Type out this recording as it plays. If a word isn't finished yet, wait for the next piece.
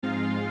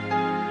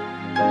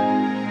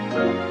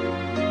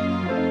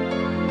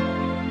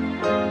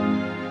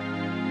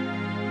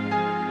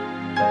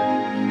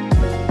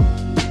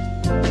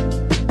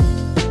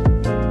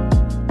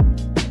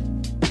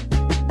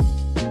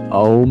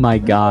Oh my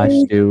gosh,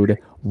 dude.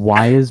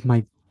 Why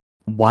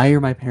are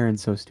my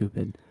parents so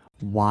stupid?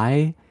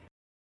 Why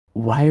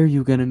are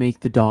you gonna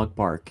make the dog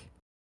bark?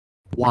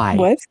 Why?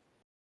 What?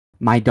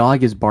 My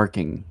dog is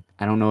barking.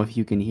 I don't know if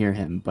you can hear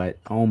him, but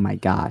oh my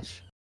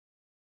gosh.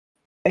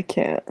 I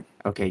can't.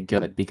 Okay,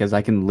 good, because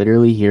I can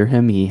literally hear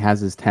him. He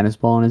has his tennis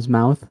ball in his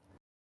mouth.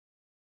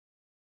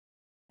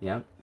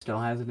 Yep, still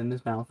has it in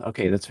his mouth.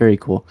 Okay, that's very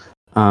cool.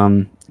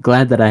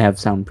 Glad that I have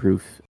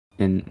soundproof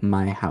in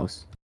my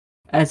house.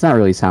 It's not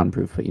really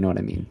soundproof, but you know what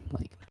I mean.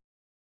 Like,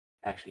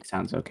 actually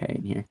sounds okay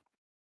in here.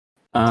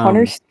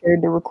 Connor's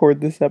scared to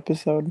record this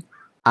episode.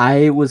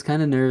 I was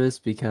kind of nervous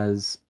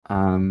because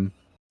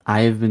I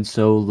have been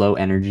so low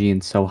energy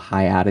and so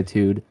high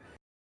attitude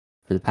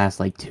for the past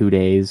like 2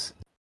 days.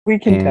 We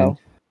can And tell.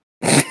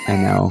 I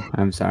know,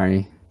 I'm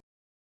sorry.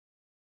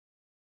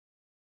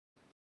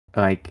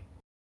 Like,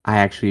 I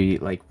actually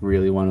like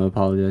really want to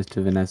apologize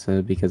to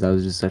Vanessa because I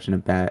was just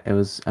I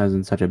was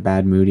in such a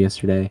bad mood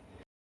yesterday.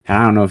 And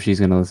I don't know if she's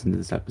gonna listen to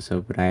this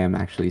episode, but I am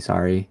actually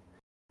sorry.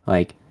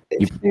 Like,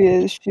 you. If she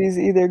is, she's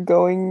either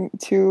going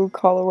to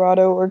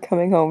Colorado or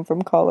coming home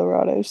from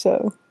Colorado,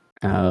 so.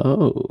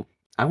 Oh,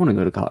 I want to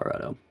go to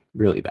Colorado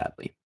really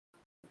badly.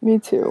 Me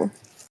too.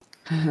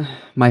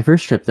 My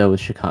first trip though was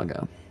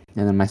Chicago,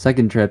 and then my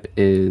second trip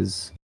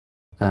is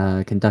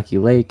Kentucky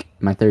Lake.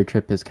 My third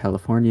trip is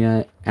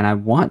California, and I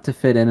want to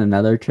fit in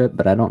another trip,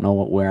 but I don't know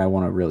where I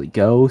want to really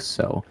go.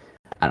 So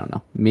I don't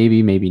know.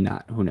 Maybe, maybe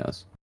not. Who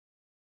knows?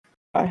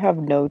 I have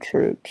no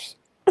trips.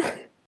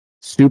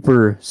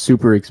 Super,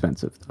 super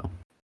expensive though.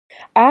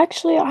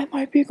 Actually, I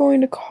might be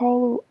going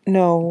to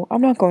No,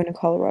 I'm not going to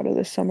Colorado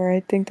this summer.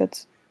 I think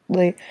that's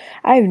late.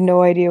 I have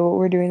no idea what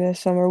we're doing this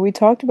summer. We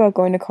talked about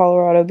going to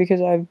Colorado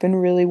because I've been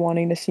really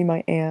wanting to see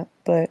my aunt,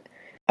 but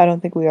I don't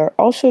think we are.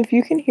 Also, if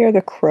you can hear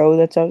the crow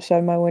that's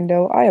outside my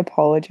window, I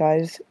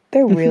apologize.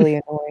 They're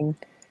really annoying.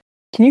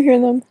 Can you hear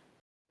them?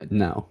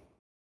 No.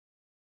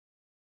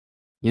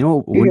 You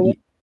know You hear them?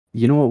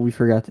 you know what we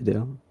forgot to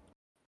do?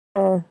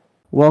 Uh,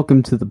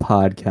 Welcome to the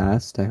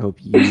podcast. I hope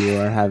you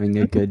are having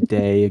a good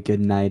day, a good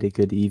night, a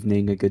good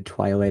evening, a good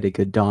twilight, a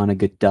good dawn, a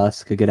good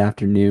dusk, a good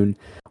afternoon.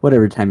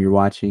 Whatever time you're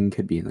watching,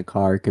 could be in the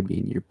car, could be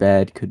in your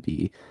bed, could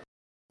be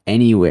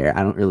anywhere.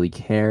 I don't really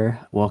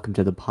care. Welcome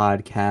to the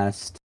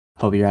podcast.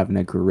 Hope you're having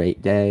a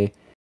great day.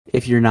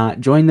 If you're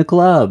not, join the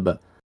club.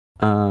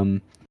 Me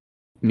and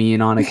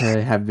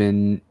Onika have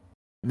been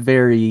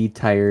very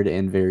tired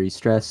and very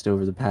stressed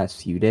over the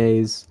past few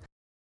days.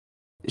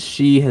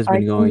 She has I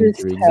been can going just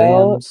through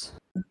tell exams.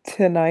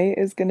 tonight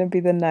is gonna be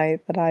the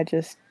night that I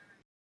just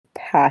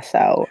pass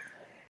out.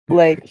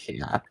 Like,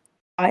 Yeah.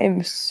 I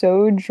am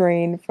so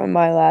drained from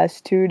my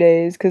last 2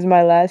 days because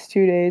my last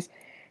 2 days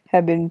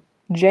have been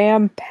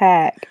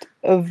jam-packed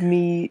of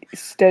me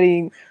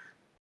studying.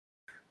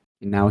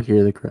 Now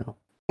hear the crow.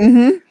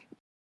 Mm-hmm.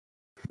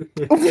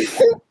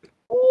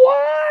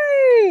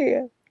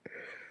 Why?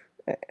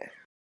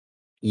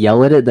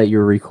 Yell at it that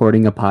you're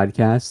recording a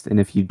podcast, and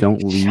if you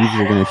don't leave,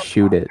 you're gonna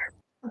shoot it.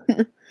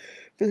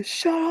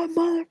 Shut up,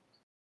 mother.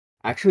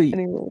 Actually,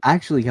 Anyway,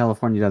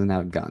 California doesn't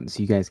have guns.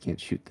 You guys can't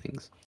shoot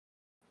things.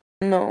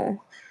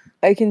 no.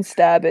 I can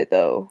stab it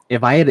though.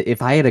 If I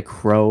had a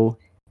crow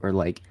or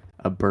like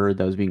a bird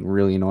that was being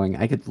really annoying,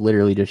 I could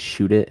literally just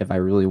shoot it if I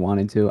really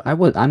wanted to.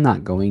 I'm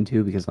not going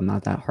to because I'm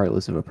not that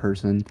heartless of a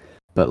person.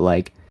 But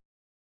like,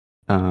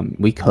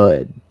 we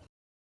could.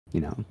 You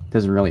know,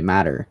 doesn't really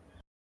matter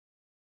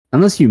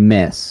unless you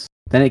miss.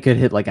 Then it could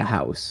hit like a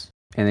house,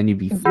 and then you'd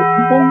be.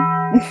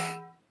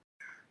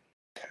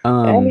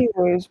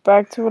 Anyways,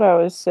 back to what I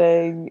was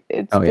saying.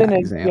 It's Oh yeah, been a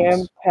exams.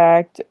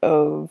 jam-packed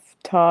of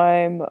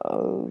time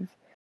of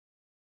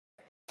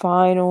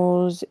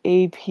finals,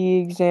 AP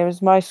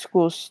exams. My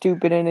school's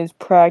stupid and is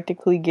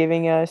practically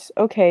giving us,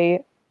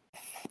 okay,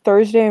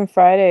 Thursday and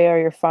Friday are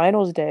your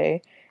finals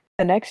day.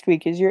 The next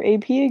week is your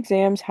AP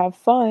exams. Have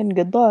fun.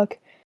 Good luck.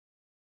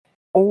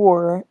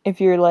 Or if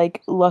you're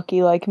like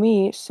lucky like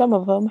me, some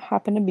of them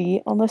happen to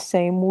be on the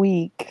same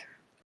week.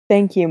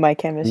 Thank you, my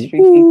chemistry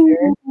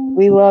teacher.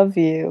 We love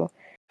you.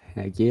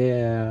 Heck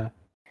yeah.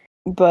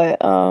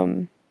 But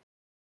um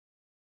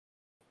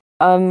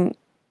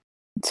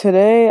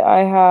today I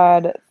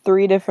had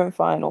 3 different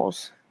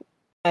finals,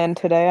 and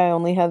today I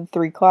only had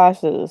 3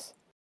 classes.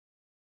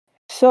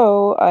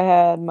 So I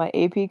had my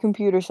AP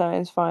Computer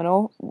Science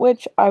final,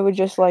 which I would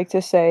just like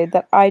to say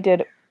that I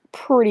did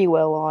pretty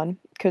well on,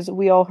 because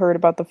we all heard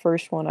about the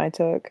first one I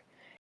took,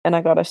 and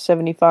I got a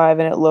 75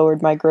 and it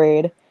lowered my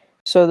grade.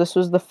 So this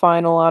was the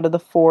final out of the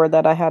 4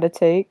 that I had to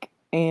take,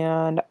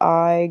 and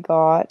I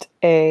got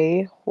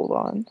hold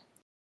on.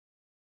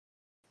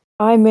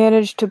 I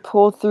managed to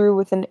pull through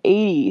with an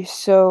 80,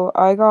 so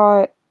I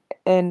got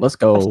Let's a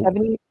go.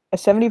 70, a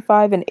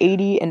 75, an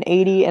 80,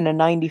 and a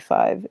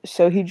 95.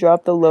 So he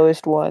dropped the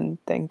lowest one,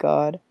 thank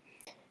God.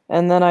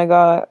 And then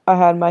I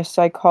had my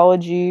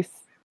psychology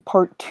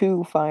part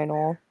 2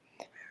 final,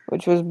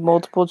 which was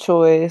multiple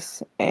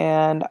choice,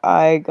 and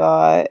I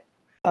got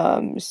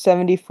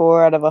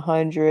 74 out of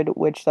 100,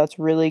 which that's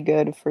really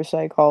good for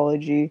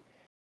psychology.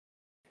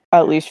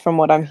 At least from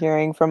what I'm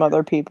hearing from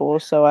other people,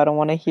 so I don't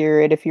want to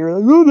hear it if you're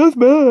like, oh, that's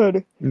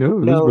bad. No,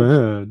 that's No,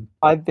 bad.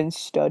 I've been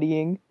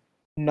studying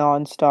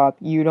nonstop.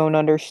 You don't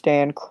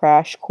understand.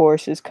 Crash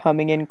course is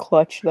coming in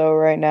clutch though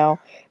right now.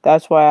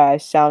 That's why I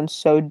sound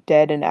so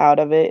dead and out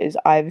of it, is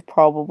I've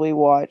probably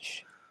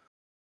watched,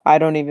 I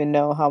don't even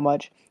know how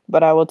much,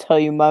 but I will tell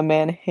you, my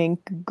man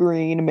Hank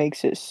Green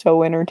makes it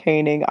so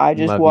entertaining.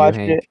 Love you,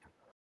 Hank.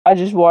 I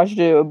just watched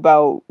it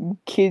about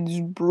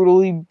kids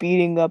brutally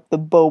beating up the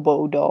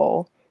Bobo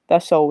doll.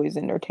 That's always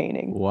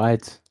entertaining.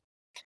 What?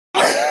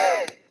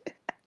 What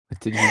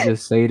did you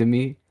just say to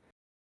me?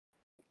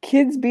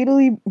 Kids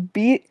brutally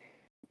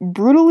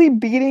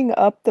beating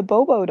up the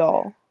Bobo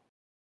doll.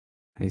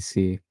 I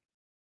see.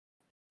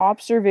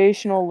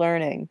 Observational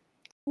learning.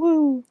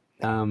 Woo.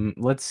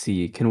 Let's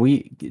see.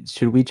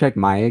 Should we check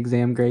my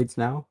exam grades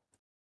now?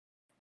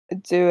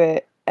 Do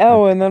it.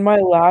 Oh, and Okay. then my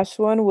last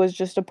one was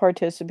just a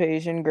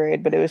participation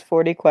grade, but it was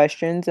 40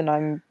 questions, and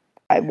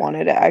I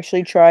wanted to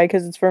actually try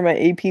because it's for my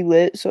AP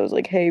Lit, so I was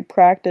like, hey,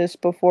 practice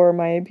before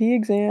my AP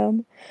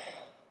exam.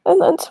 And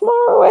then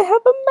tomorrow I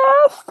have a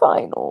math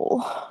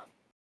final.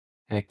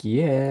 Heck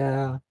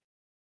yeah.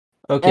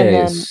 And Okay.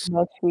 then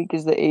next week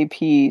is the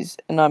APs,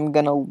 and I'm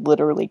gonna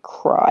literally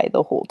cry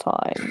the whole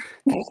time.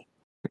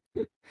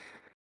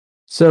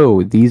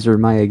 So these are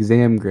my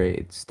exam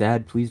grades.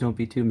 Dad, please don't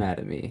be too mad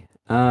at me.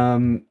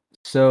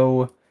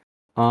 So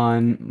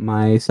on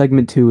my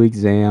segment 2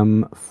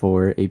 exam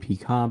for AP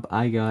Comp,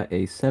 I got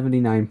a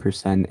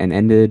 79% and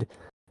ended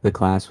the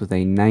class with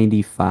a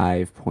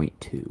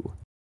 95.2.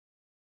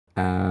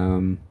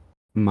 Um,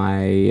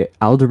 my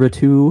Algebra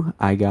 2,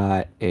 I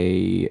got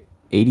a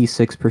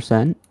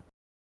 86%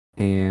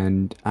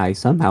 and I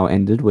somehow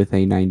ended with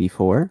a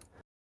 94.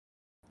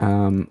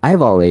 I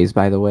have all A's,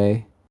 by the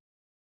way.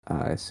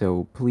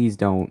 So please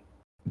don't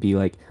be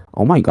like,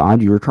 oh my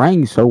god, you were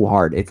trying so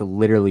hard. It's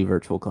literally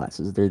virtual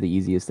classes. They're the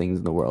easiest things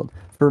in the world.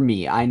 For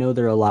me, I know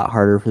they're a lot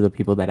harder for the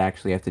people that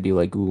actually have to do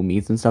like Google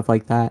Meets and stuff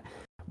like that.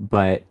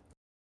 But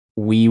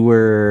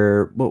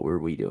what were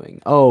we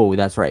doing? Oh,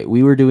 that's right.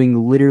 We were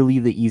doing literally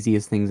the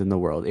easiest things in the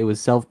world. It was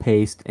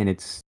self-paced and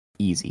it's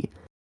easy.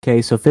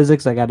 Okay, so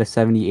physics I got a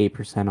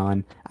 78%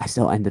 on. I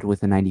still ended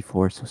with a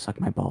 94, so suck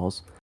my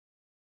balls.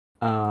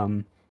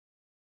 Um,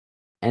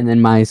 and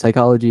then my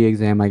psychology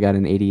exam, I got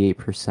an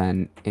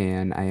 88%,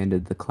 and I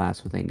ended the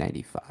class with a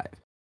 95.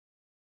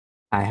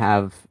 I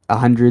have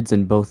hundreds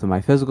in both of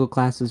my physical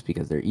classes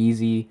because they're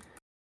easy,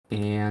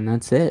 and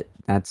that's it.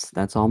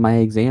 That's all my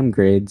exam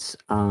grades.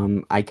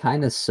 I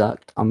kind of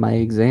sucked on my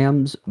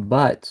exams,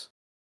 but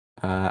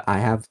I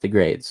have the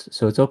grades,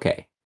 so it's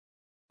okay.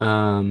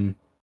 Um,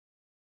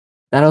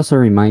 that also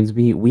reminds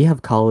me, we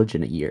have college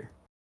in a year.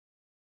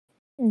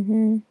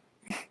 Mm-hmm.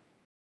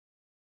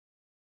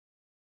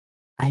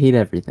 I hate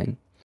everything.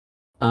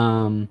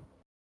 Um,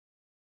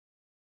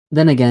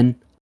 then again,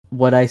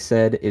 what I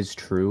said is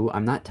true.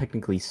 I'm not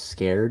technically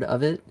scared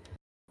of it.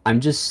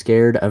 I'm just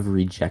scared of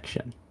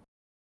rejection.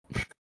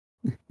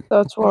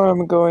 That's why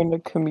I'm going to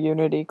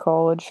community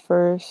college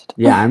first.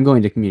 Yeah, I'm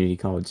going to community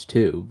college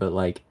too, but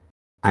like,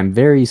 I'm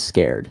very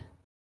scared.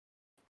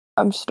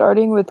 I'm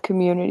starting with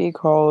community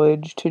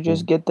college to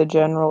just get the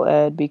general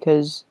ed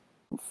because,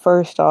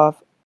 first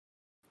off,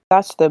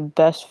 that's the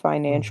best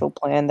financial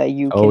plan that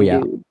you Oh can yeah,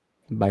 do.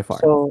 by far.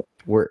 So,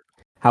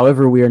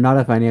 However, we are not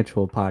a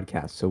financial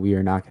podcast, so we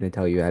are not going to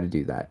tell you how to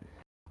do that.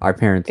 Our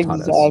parents taught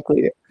us.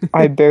 exactly.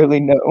 I barely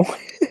know.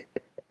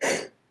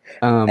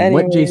 What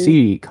Anyways,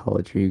 JC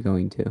college are you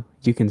going to?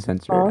 You can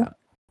censor it huh?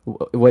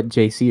 out. What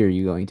JC are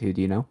you going to?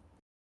 Do you know?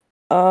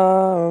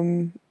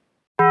 Um,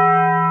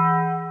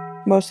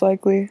 most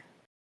likely.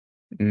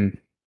 Mm.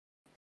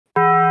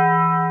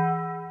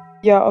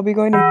 Yeah, I'll be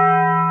going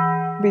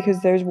to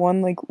because there's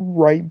one like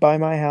right by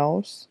my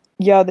house.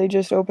 Yeah, they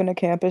just opened a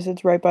campus.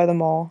 It's right by the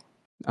mall.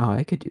 Oh,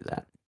 I could do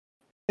that.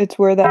 It's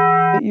where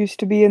that it used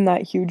to be in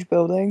that huge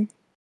building.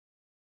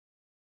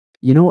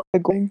 You know, The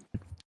going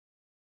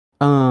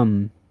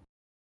um,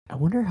 I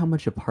wonder how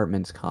much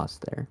apartments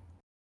cost there.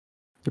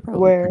 They're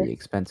probably where pretty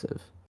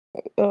expensive.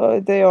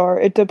 they are.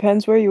 It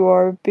depends where you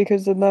are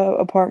because in the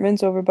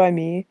apartments over by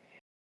me,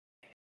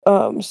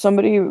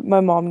 somebody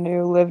my mom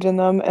knew lived in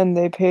them and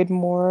they paid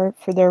more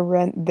for their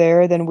rent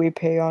there than we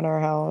pay on our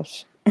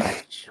house.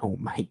 Oh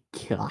my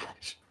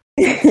gosh.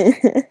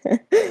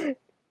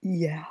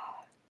 Yeah.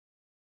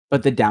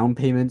 But the down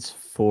payments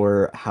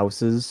for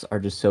houses are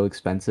just so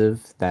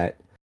expensive that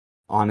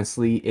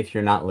honestly, if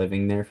you're not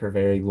living there for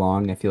very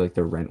long, I feel like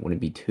the rent wouldn't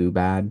be too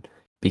bad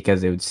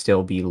because it would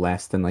still be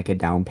less than like a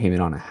down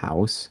payment on a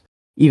house.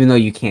 Even though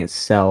you can't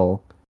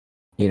sell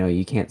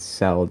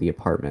the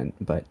apartment,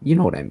 but you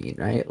know what I mean,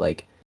 right?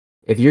 Like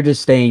if you're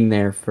just staying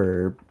there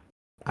for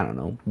I don't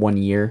know, 1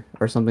 year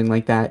or something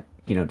like that,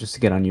 just to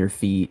get on your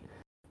feet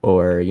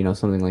or,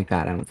 something like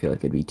that, I don't feel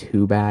like it'd be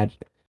too bad.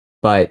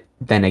 But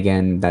then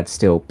again, that's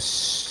still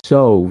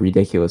so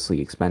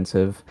ridiculously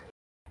expensive.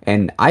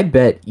 And I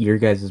bet your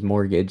guys'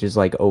 mortgage is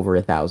like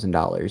over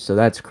 $1,000, so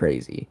that's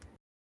crazy.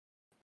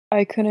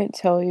 I couldn't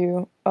tell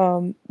you.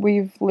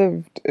 We've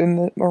lived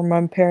in or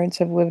my parents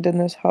have lived in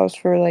this house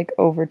for like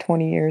over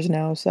 20 years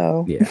now,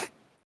 so Yeah.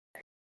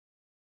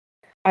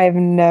 I've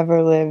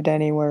never lived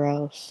anywhere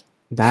else.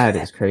 That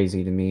is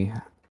crazy to me.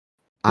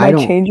 I My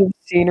don't change of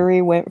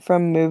scenery went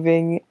from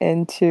moving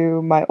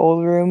into my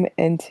old room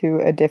into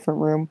a different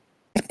room.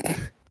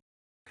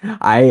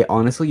 I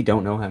honestly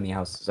don't know how many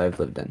houses I've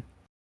lived in.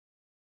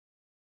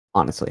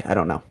 Honestly, I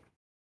don't know.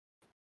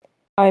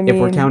 I mean,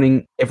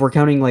 If we're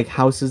counting like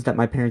houses that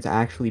my parents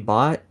actually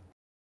bought,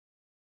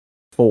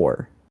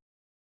 four.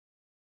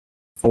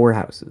 Four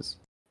houses.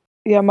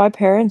 yeah, my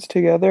parents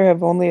together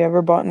have only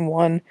ever bought in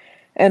one,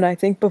 and I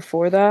think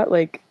before that,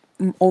 like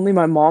only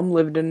my mom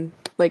lived in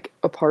like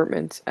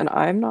apartments, and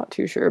I'm not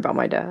too sure about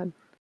my dad.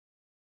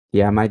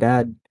 Yeah, my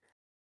dad,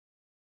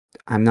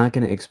 I'm not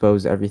going to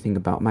expose everything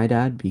about my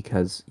dad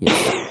because,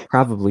 that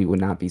probably would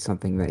not be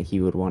something that he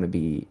would want to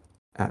be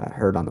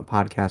heard on the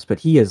podcast, but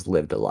he has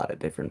lived a lot of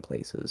different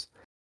places.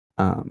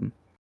 Um,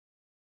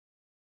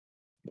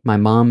 my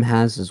mom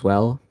has as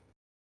well.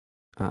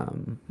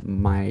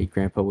 My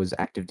grandpa was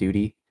active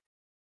duty,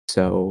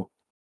 so,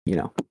 you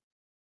know,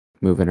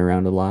 moving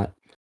around a lot.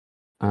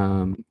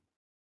 Um,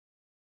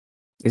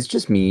 it's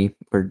just me,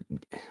 or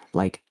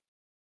like,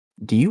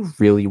 do you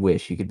really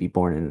wish you could be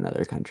born in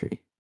another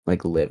country?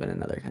 Like, live in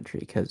another country?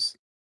 Because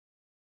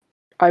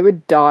I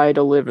would die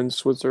to live in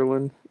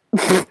Switzerland.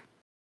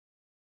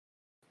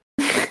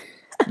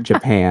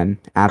 Japan,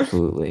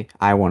 absolutely.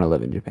 I want to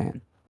live in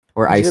Japan.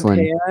 Or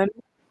Iceland.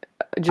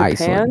 Japan, Iceland.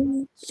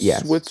 Japan,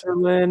 Yes.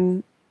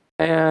 Switzerland,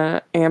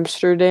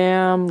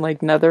 Amsterdam,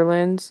 like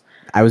Netherlands.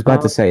 I was about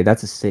to Um, say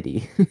that's a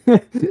city.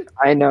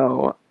 I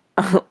know.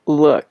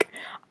 Look,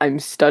 I'm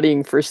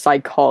studying for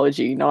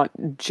psychology, not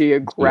Geog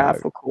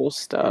geographical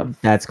stuff.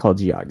 That's called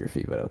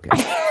geography, but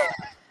okay.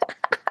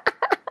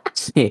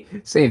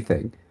 Same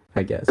thing,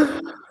 I guess.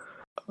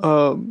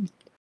 Um,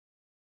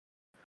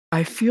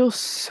 I feel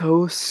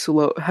so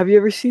slow. Have you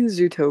ever seen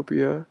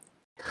Zootopia?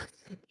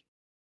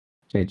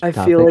 Change I of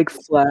feel topic. like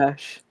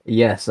Flash.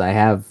 Yes, I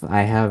have watched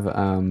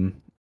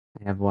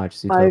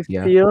I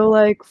Zootopia. feel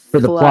like For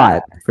the Flash.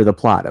 plot. For the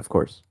plot, of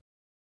course.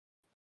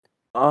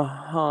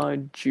 Uh-huh,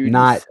 Judy.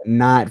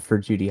 Not for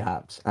Judy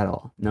Hopps at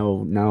all.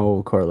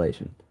 No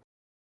correlation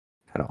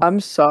at all. I'm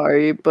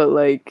sorry, but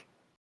like,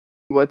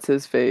 what's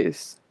his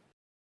face?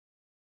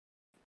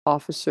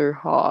 Officer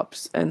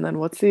Hops, and then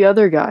what's the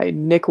other guy?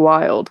 Nick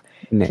Wilde.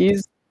 Nick.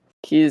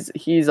 He's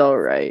he's all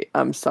right.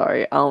 I'm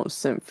sorry. I don't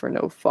simp for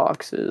no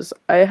foxes.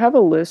 I have a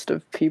list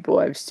of people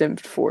I've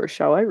simped for.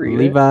 Shall I read it?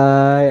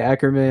 Levi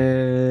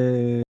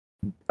Ackerman.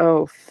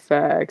 Oh,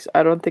 facts.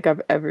 I don't think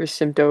I've ever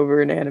simped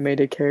over an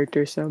animated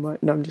character so much.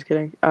 No, I'm just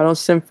kidding. I don't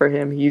simp for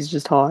him. He's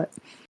just hot.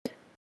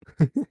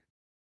 Do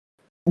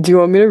you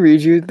want me to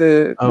read you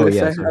the Oh list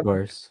I yes, of have?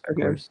 course. Of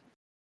Okay. course.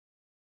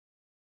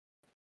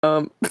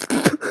 Um,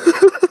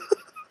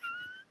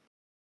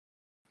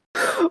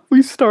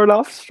 we start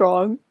off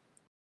strong.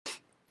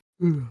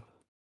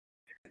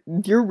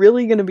 You're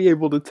really gonna be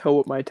able to tell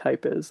what my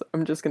type is.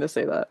 I'm just gonna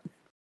say that.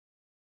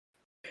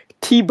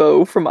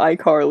 Tebow from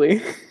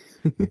iCarly.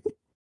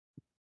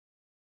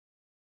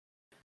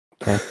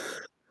 Okay.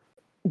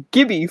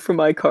 Gibby from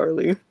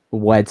iCarly.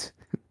 What?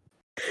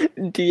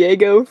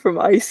 Diego from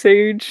Ice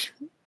Age.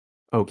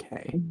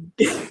 Okay.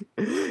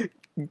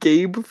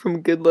 Gabe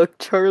from Good Luck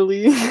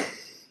Charlie.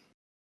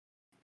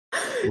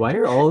 Why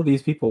are all of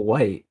these people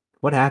white?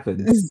 What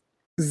happened?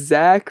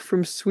 Zach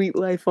from Sweet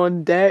Life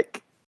on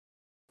Deck.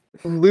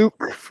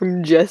 Luke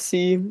from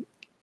Jesse.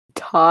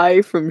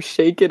 Ty from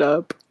Shake It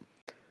Up.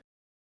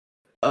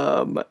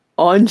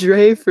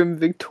 Andre from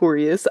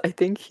Victorious. I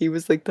think he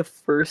was like the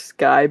first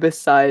guy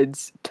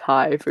besides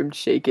Ty from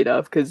Shake It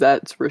Up, because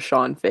that's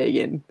Rashawn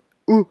Fagan.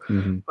 Ooh,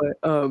 Mm-hmm.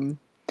 but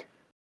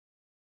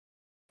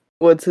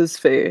what's his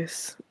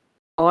face?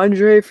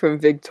 Andre from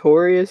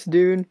Victorious,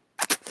 dude.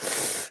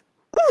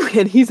 Ooh,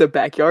 and he's a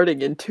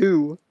backyardigan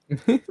too.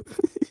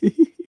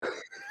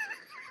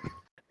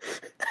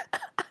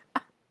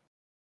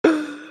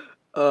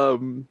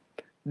 Um,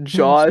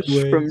 Josh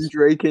from Switch.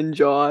 Drake and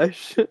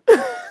Josh.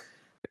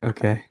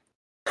 Okay.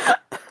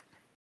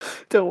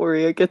 Don't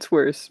worry, it gets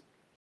worse.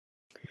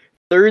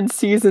 Third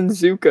season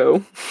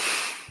Zuko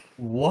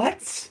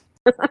What?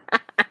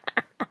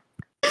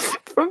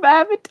 from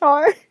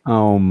Avatar.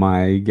 Oh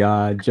my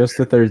god. Just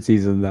the third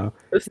season though.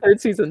 This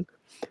third season.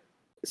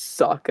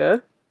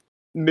 Sokka,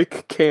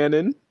 Nick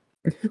Cannon,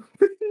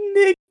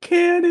 Nick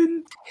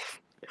Cannon.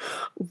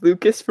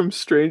 Lucas from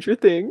Stranger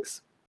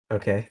Things,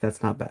 Okay,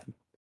 that's not bad.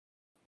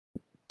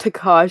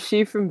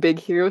 Takashi from Big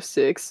Hero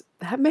 6.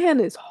 That man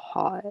is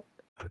hot.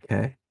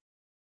 Okay.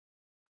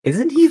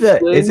 Isn't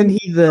Flynn.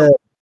 he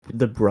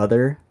the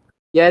brother?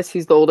 Yes,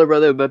 he's the older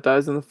brother that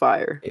dies in the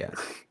fire. Yes.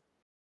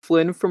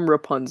 Flynn from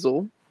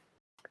Rapunzel.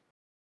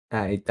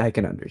 I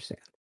can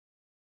understand.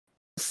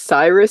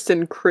 Cyrus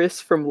and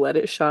Chris from Let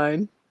It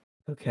Shine.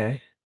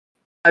 Okay.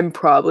 I'm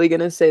probably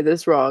gonna say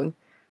this wrong,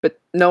 but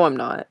no, I'm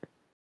not.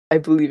 I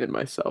believe in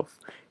myself.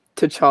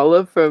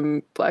 T'Challa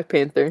from Black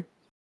Panther.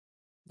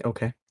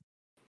 Okay.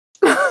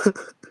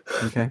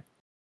 Okay.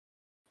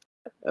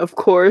 Of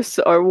course,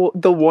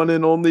 the one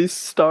and only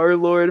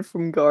Star-Lord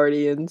from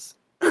Guardians.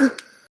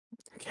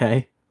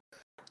 Okay.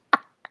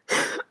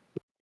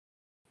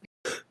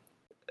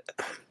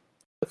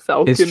 The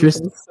Falcon Trist-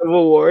 from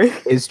Civil War.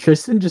 Is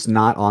Tristan just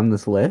not on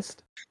this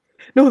list?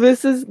 No,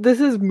 this is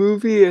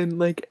movie and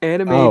like Oh,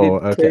 animated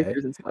okay.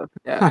 characters and stuff.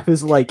 Yeah. I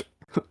was like,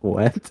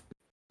 what?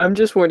 I'm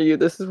just warning you,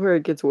 this is where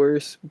it gets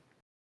worse.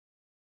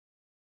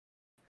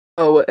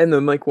 Oh, and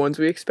then like ones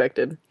we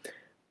expected.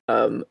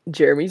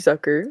 Jeremy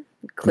Zucker,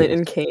 Clinton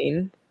Yes.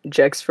 Kane,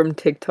 Jex from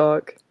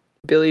TikTok,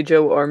 Billy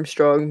Joe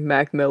Armstrong,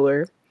 Mac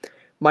Miller,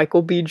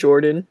 Michael B.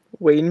 Jordan,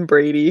 Wayne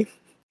Brady.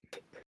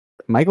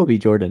 Michael B.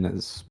 Jordan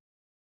is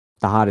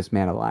the hottest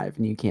man alive,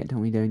 and you can't tell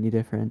me they're any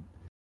different.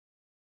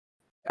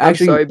 I'm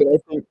Actually, sorry, but I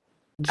think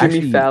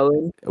Jimmy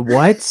Fallon.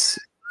 what?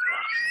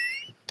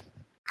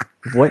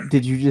 What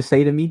did you just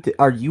say to me?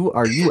 Are you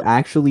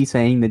actually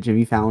saying that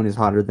Jimmy Fallon is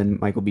hotter than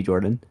Michael B.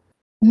 Jordan?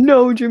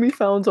 No, Jimmy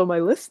Fallon's on my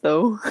list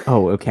though.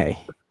 Oh, okay.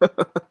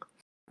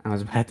 I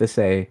was about to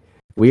say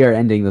we are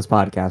ending this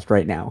podcast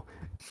right now.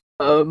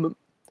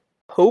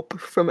 Hope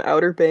from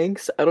Outer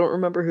Banks. I don't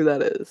remember who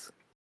that is.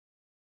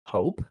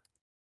 Hope?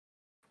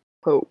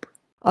 Hope.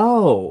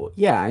 Oh,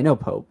 yeah, I know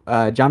Pope.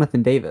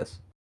 Jonathan Davis.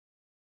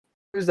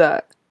 Who's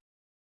that?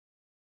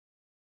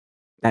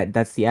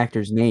 That's the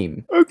actor's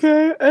name.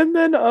 Okay, and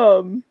then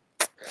the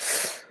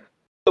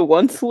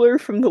Onceler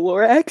from the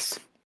Lorax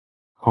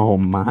Oh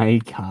my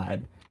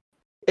god.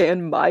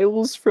 and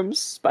Miles from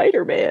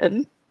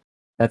Spider-Man.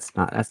 That's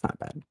not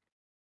bad.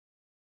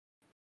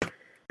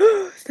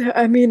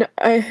 I mean,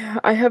 I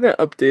haven't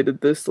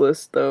updated this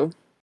list though.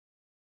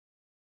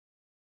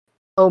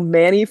 Oh,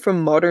 Manny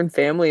from Modern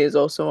Family is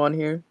also on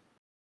here.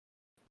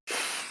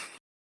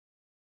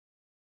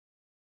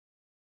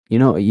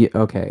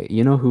 Okay,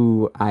 you know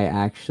who I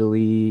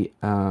actually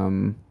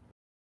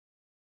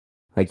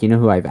like, you know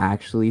who I've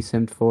actually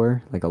simped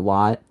for like a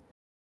lot?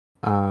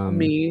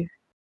 Me.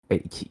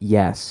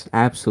 Yes,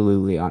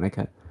 absolutely,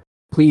 Onika.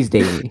 Please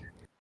date me.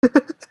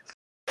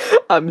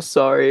 I'm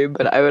sorry,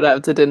 but I would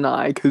have to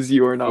deny because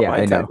you are not Yeah,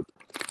 my I type.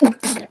 know.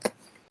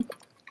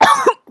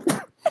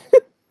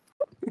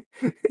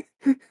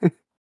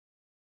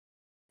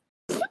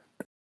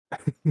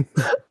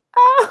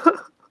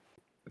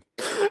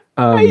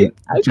 I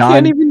can't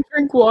John even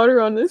drink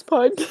water on this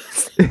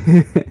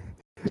podcast.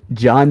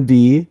 John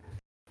B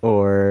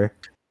or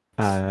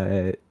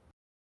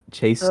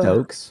Chase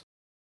Stokes,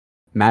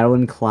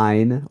 Madeline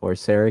Klein or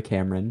Sarah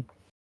Cameron,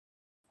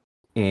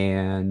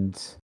 and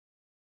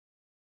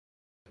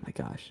oh my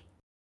gosh,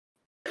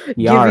 Kiara.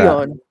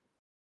 Giveon.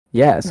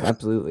 Yes,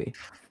 absolutely.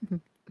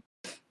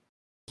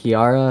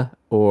 Kiara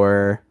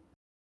or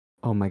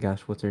oh my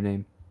gosh, what's her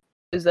name?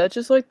 Is that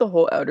just like the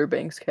whole Outer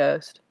Banks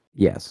cast?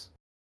 Yes,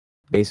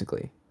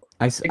 basically.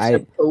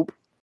 Except Hope.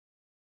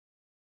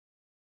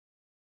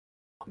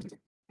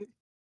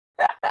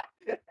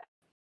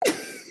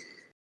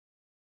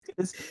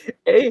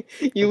 Hey,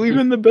 you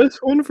leaving the best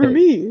one for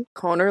me.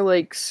 Connor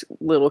likes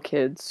little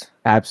kids.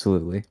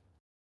 Absolutely.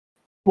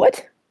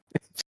 What?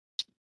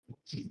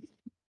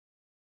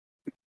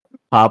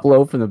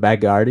 Pablo from the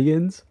Bad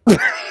Guardians.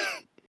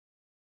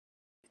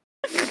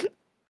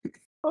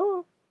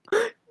 Oh,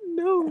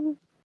 no.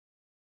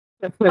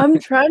 I'm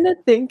trying to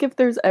think if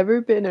there's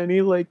ever been any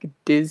like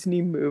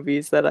Disney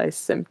movies that I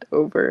simped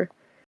over.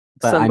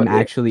 But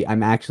Somebody.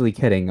 I'm actually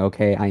kidding,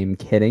 okay? I am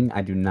kidding.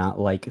 I do not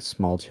like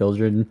small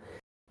children.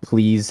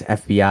 Please,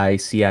 FBI,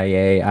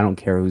 CIA, I don't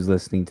care who's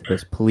listening to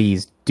this.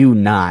 Please do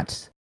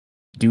not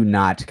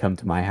come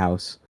to my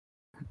house.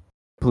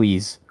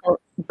 Please.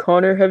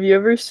 Connor, have you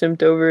ever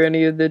simped over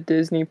any of the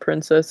Disney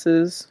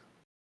princesses?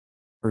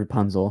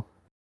 Rapunzel.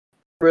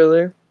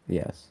 Really?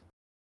 Yes.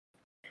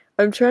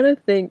 I'm trying to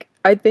think.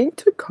 I think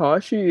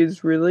Takashi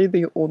is really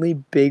the only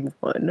big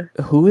one.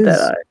 Who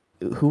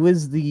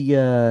is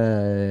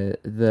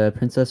the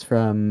princess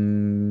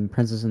from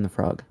Princess and the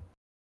Frog?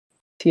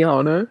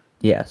 Tiana?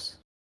 Yes.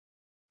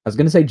 I was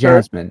gonna say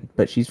Jasmine,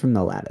 but she's from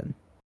Aladdin.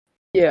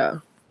 Yeah.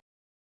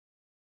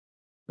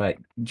 But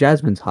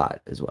Jasmine's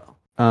hot as well.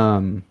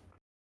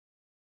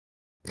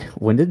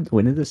 When did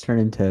this turn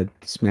into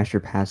Smash Your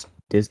Pass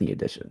Disney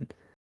Edition?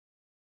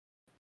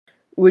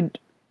 Would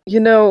you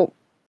know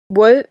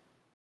what?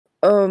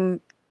 Oh,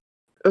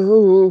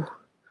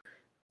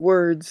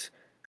 words.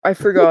 I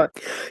forgot.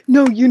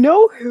 No, you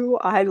know who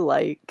I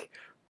like,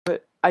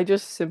 but I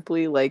just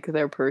simply like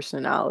their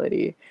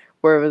personality.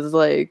 Where it was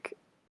like,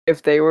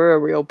 if they were a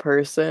real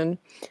person,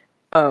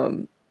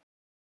 um,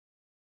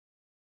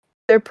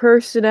 their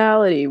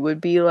personality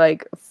would be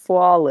like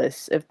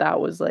flawless if that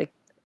was like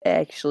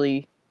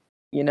actually,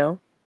 you know?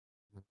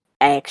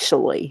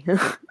 Actually.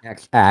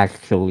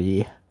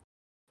 Actually.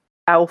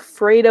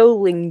 Alfredo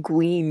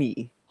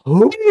Linguini.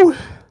 Ooh.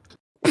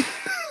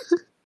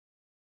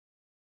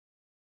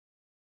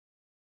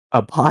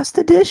 A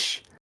pasta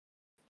dish?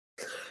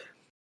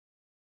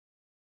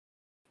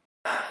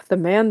 The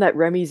man that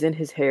Remy's in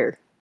his hair.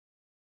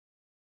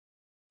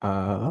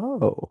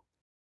 Oh.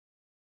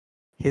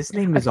 His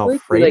name I is feel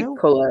like you like Alfredo?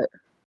 Colette.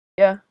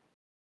 Yeah.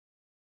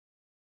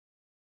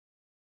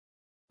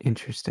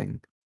 Interesting.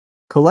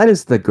 Colette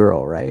is the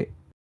girl, right?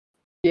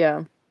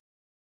 Yeah,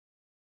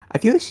 I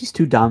feel like she's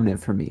too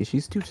dominant for me.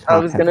 She's too I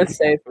top was gonna heavy.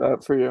 say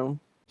that for you.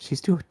 She's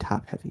too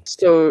top heavy.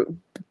 So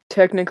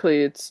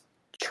technically, it's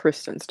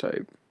Tristan's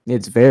type.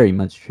 It's very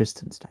much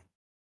Tristan's type.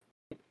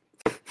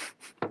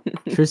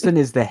 Tristan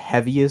is the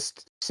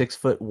heaviest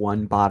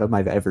 6'1" bottom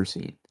I've ever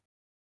seen.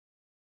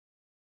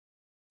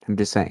 I'm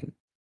just saying.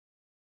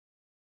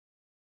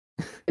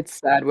 It's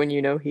sad when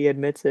you know he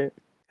admits it.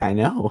 I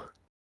know.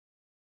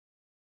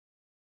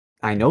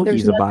 I know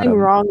There's he's a nothing bottom.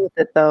 wrong with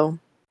it, though.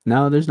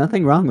 No, there's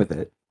nothing wrong with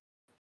it.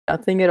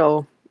 Nothing at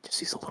all. Just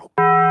he's a little.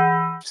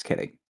 Just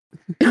kidding.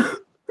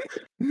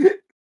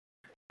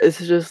 It's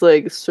just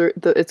like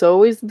it's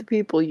always the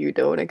people you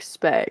don't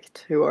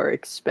expect who are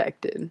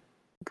expected.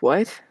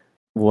 What?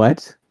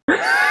 What?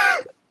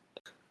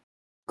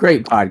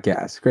 Great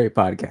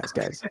podcast,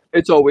 guys.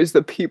 It's always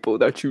the people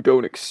that you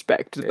don't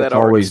expect that It's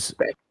are always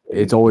expected.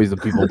 it's always the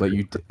people that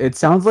you. It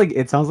sounds like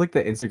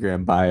the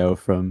Instagram bio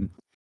from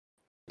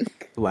the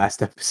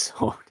last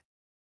episode.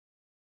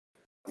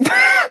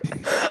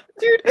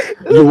 Dude,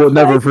 You will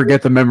never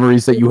forget the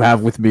memories that you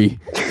have with me.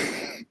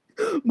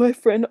 My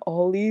friend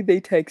Ollie, they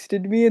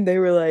texted me and they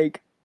were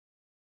like,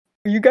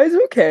 "Are you guys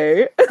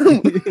okay?"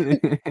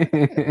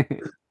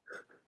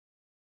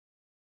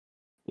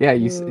 Yeah,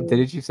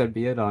 didn't you send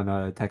me it on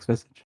a text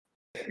message?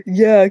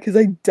 Yeah, because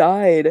I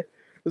died. I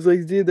was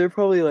like, dude, they're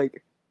probably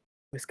like,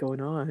 what's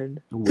going on?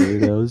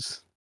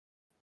 Weirdos.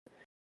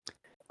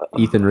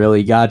 Ethan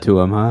really got to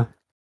him, huh?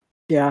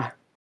 Yeah.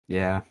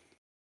 Yeah.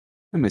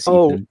 I miss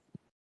Oh, Ethan.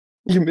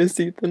 you miss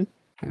Ethan?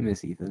 I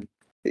miss Ethan.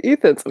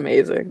 Ethan's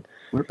amazing.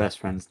 We're best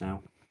friends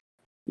now.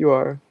 You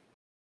are.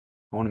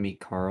 I want to meet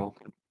Carl.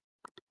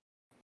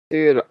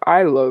 Dude,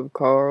 I love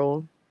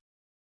Carl.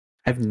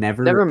 I've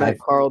Never met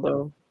Carl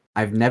though.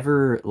 I've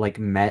never like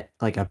met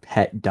like a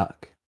pet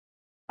duck.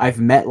 I've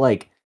met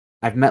like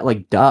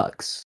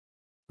ducks.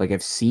 Like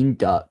I've seen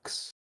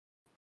ducks.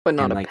 But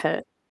not And a like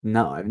pet.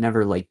 no, I've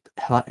never like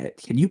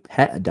can you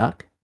pet a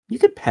duck? You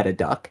could pet a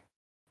duck.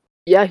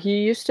 Yeah,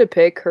 he used to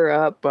pick her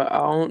up, but I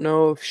don't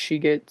know if she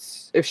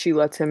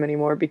lets him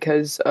anymore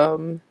because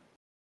her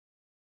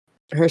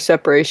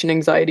separation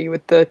anxiety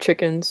with the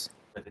chickens.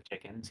 With the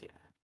chickens, yeah.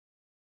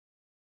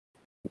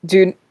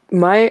 Dude,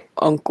 my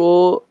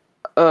uncle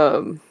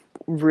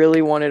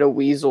really wanted a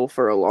weasel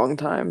for a long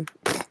time.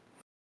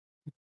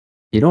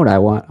 You know what I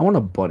want? I want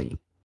a bunny.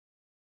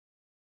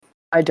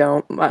 I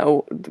don't.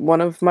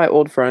 One of my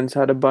old friends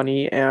had a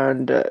bunny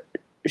and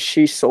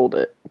she sold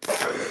it.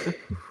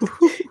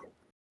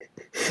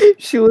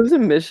 She lives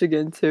in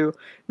Michigan too.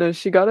 No,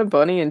 she got a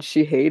bunny and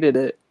she hated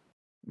it.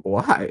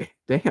 Why?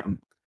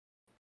 Damn.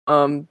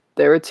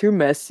 They were too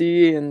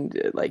messy and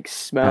like Uh-huh.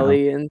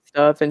 smelly and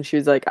stuff, and she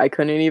was like, I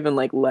couldn't even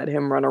like let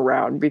him run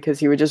around because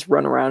he would just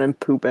run around and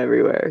poop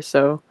everywhere.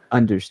 So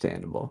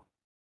Understandable.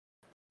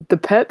 the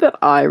pet that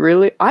I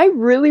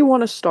really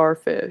want a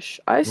starfish.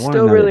 I You want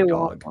still another really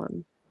dog. want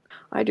one.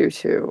 I do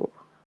too.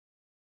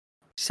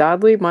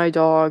 Sadly, my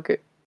dog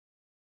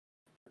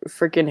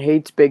freaking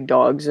hates big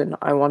dogs, and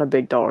I want a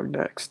big dog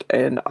next.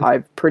 And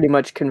I've pretty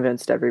much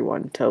convinced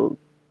everyone to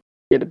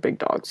get a big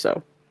dog.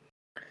 So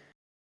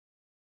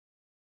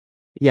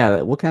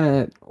Yeah, what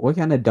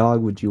kind of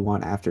dog would you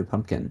want after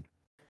Pumpkin?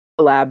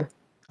 a lab,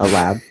 A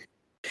lab?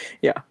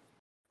 Yeah.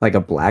 Like a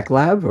black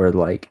lab or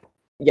like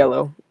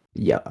yellow.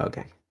 yeah,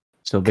 okay.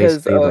 So 'Cause,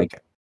 basically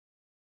like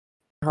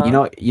Huh?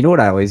 you know what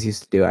I always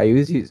used to do? I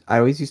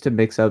always used to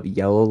mix up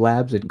yellow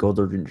labs and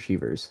golden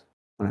retrievers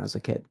when I was a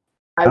kid.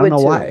 I don't would know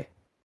too. why.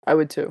 I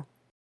would too.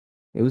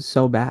 It was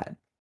so bad.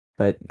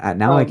 But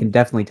now I can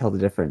definitely tell the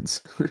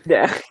difference.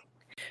 Yeah.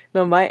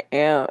 No, my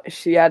aunt,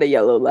 she had a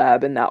yellow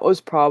lab, and that was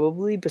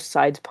probably,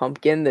 besides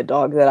Pumpkin, the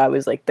dog that I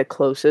was like the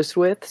closest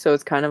with. So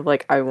it's kind of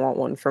like I want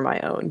one for my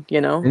own,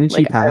 you know? Didn't she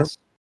Like, pass?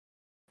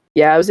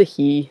 yeah, it was a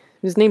he.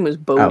 His name was Oh.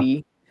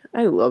 Bodie.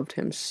 I loved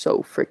him so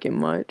freaking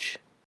much.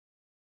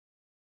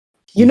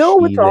 He, You know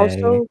what's she,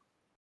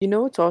 they.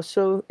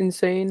 also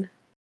insane?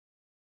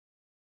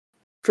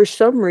 For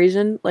some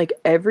reason, like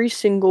every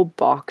single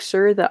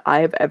boxer that I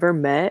have ever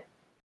met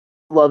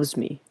loves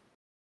me.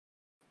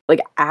 Like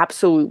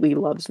absolutely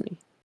loves me.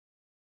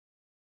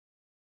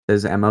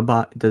 Does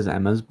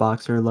Emma's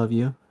boxer love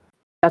you?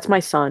 That's my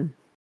son.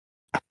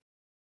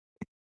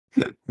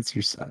 That's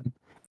your son.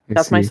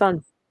 That's my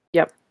son.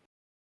 Yep.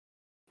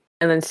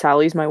 And then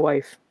Sally's my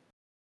wife.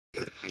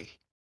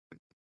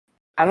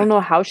 I don't know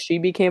how she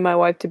became my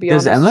wife, to be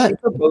Does honest. Emma- She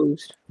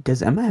proposed.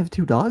 Does Emma have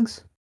 2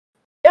 dogs?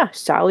 Yeah,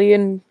 Sally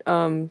and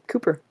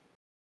Cooper.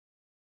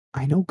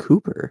 I know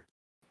Cooper.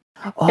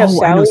 Yeah,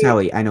 Oh, I know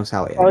Sally. I know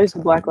Sally. Sally's the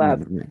black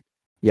lab.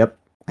 Yep,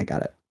 I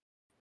got it.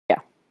 Yeah.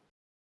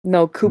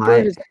 No, Cooper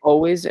has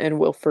always and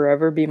will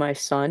forever be my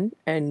son,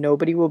 and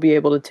nobody will be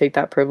able to take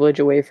that privilege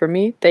away from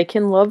me. They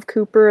can love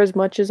Cooper as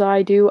much as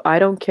I do. I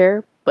don't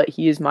care, but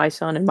he is my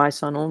son and my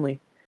son only.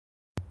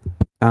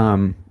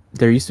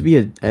 There used to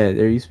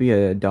be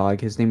a dog.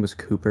 His name was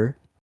Cooper.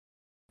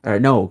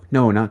 No,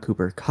 not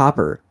Cooper.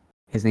 Copper.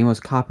 His name was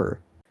Copper.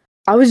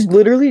 I was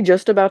literally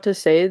just about to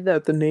say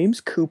that the names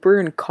Cooper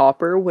and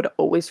Copper would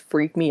always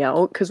freak me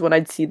out because when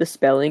I'd see the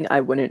spelling, I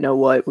wouldn't know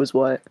what was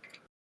what.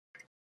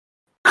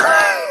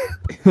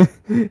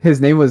 his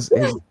name was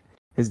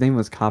his name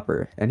was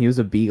Copper, and he was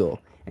a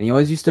beagle, and he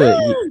always used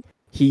to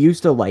he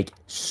used to like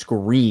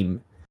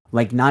scream,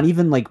 like not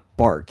even like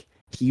bark.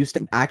 He used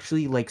to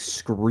actually like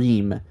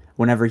scream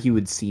whenever he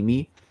would see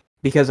me,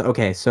 because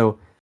okay, so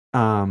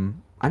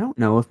I don't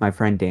know if my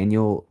friend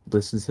Daniel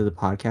listens to the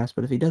podcast,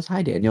 but if he does,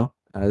 hi Daniel,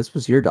 this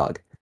was your dog.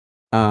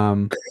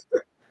 Um,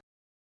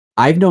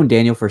 I've known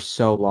Daniel for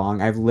so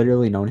long. I've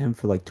literally known him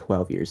for like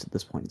 12 years at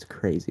this point. It's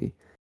crazy.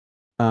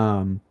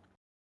 Um,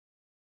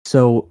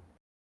 so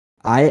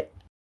I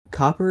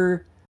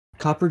Copper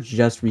Copper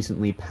just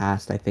recently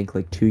passed, I think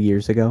like 2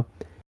 years ago.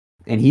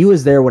 And he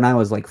was there when I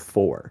was like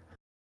 4.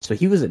 So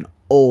he was an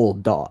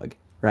old dog,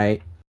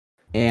 right?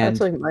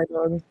 That's And like my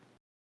dog.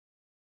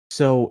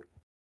 so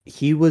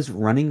he was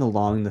running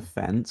along the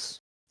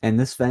fence, and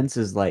this fence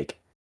is like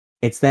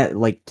it's that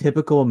like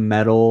typical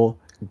metal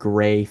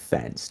gray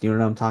fence. Do you know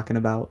what I'm talking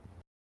about?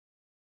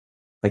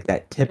 Like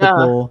that Yeah.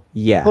 typical,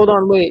 yeah. Hold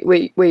on,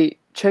 wait.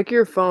 Check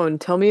your phone.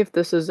 Tell me if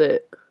this is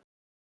it.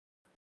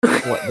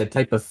 What, the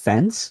type of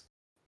fence?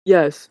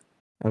 Yes.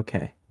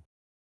 Okay.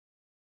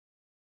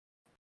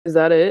 Is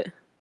that it?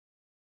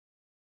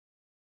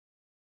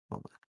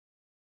 Hold on.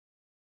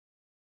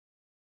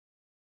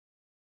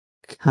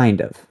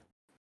 Kind of.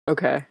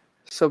 Okay.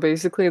 So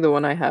basically the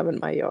one I have in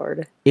my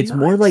yard. It's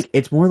more like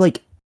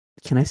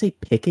can I say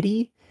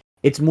pickety?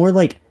 It's more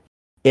like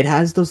it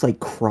has those like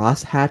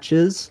cross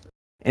hatches,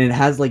 and it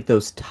has like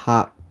those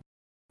top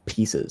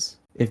pieces,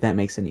 if that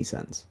makes any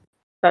sense.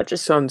 That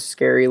just sounds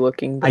scary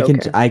looking, but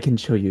okay. I can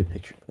show you a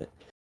picture of it.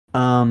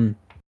 Um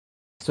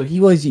so he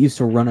always used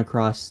to run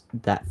across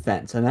that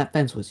fence, and that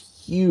fence was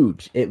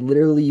huge. It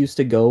literally used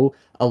to go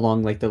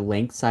along like the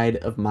length side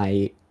of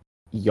my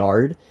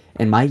yard,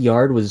 and my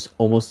yard was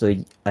almost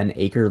an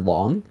acre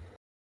long.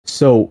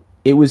 So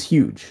it was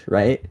huge,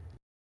 right?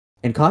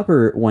 And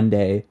Copper one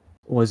day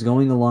was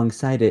going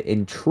alongside it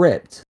and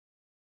tripped.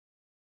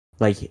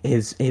 Like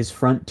his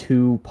front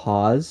 2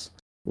 paws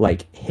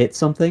like hit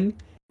something,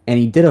 and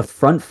he did a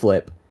front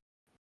flip,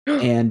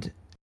 and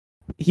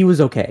he was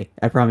okay.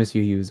 I promise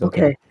you he was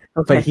okay. Okay.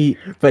 Okay.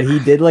 But he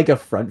did like a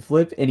front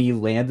flip, and he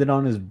landed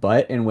on his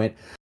butt and went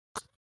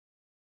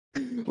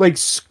like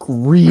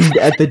screamed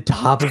at the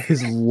top of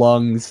his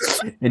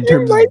lungs in It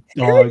terms might of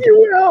scare dog.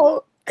 you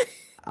out.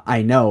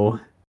 I know.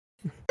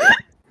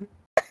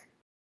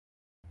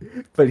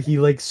 But he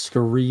like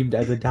screamed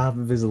at the top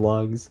of his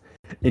lungs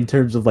in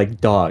terms of like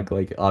dog.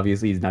 Like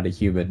obviously he's not a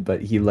human,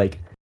 but he like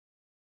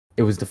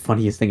it was the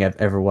funniest thing I've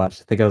ever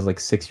watched. I think I was like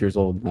 6 years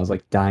old, and I was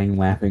like dying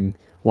laughing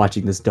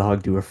watching this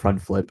dog do a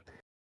front flip.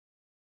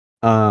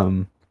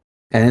 And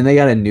then they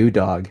got a new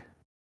dog.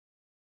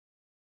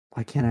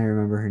 Why can't I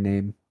remember her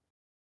name?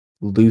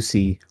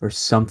 Lucy or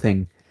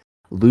something.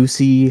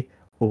 Lucy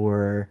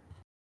or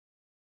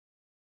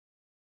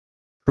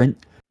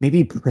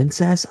maybe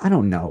Princess? I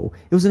don't know.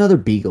 It was another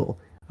beagle,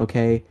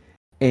 okay?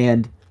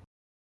 And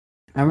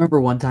I remember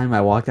one time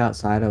I walked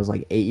outside, I was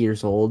like 8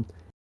 years old.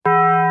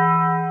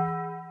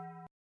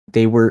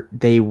 They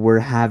were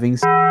having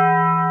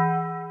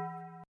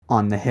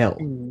on the hill.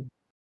 Mm.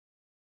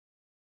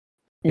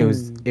 It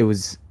was Mm. it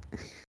was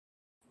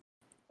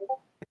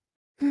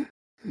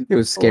it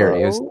was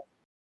scary. It was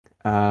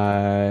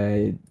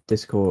Hello?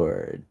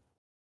 Discord.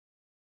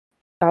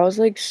 That was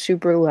like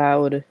super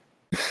loud.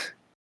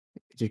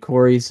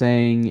 Jacory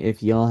saying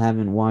if y'all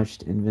haven't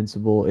watched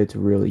Invincible, it's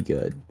really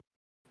good.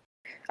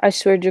 I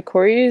swear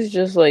Jacory is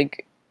just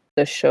like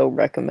the show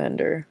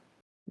recommender.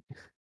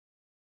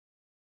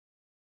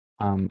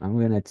 I'm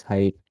gonna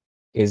type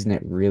isn't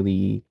it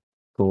really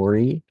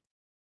gory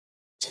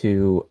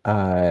to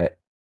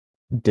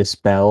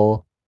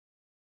dispel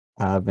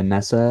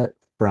Vanessa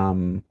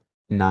from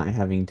not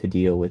having to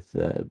deal with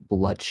the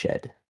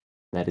bloodshed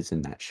that is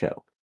in that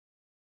show.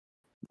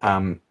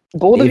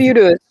 Bold of If you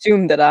to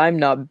assume that I'm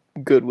not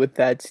good with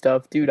that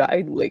stuff, dude.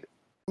 I like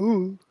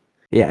ooh.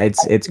 yeah,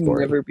 it's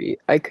gory.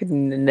 I could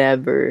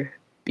never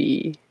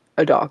be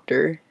a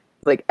doctor.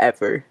 Like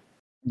ever.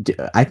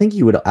 I think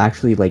you would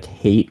actually like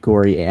hate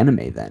gory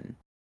anime then.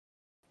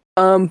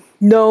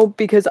 No,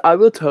 because I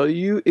will tell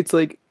you, it's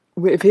like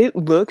if it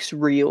looks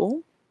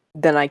real,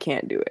 then I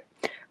can't do it.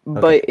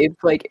 But Okay. if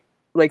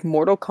like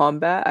Mortal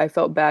Kombat, I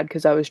felt bad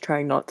because I was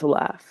trying not to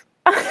laugh.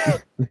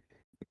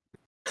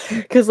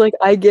 Because like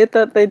I get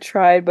that they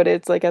tried, but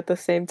it's like at the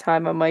same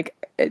time I'm like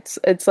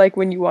it's like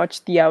when you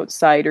watch The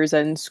Outsiders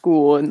in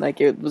school and like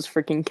it was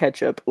freaking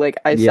ketchup. Like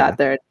I Yeah. sat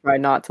there and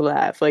tried not to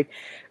laugh. Like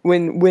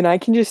when I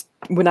can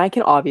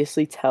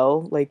obviously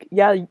tell like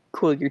yeah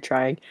cool you're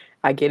trying.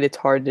 I get it's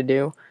hard to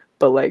do,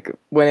 but like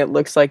when it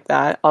looks like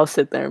that, I'll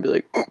sit there and be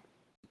like Mortal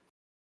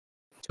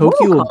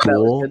Tokyo Kombat was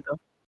Ghoul. good though.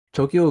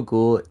 Tokyo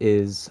Ghoul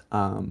is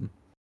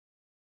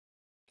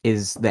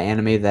the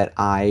anime that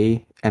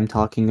I am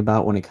talking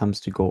about when it comes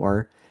to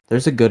gore.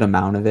 There's a good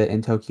amount of it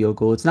in Tokyo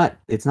Ghoul. It's not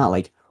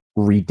like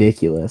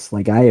ridiculous.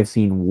 Like I have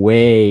seen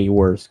way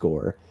worse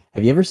gore,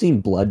 Have you ever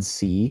seen Blood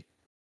Sea?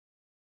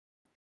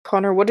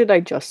 Connor, what did I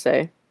just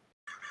say?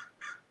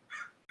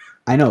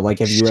 I know, like,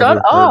 have you Shut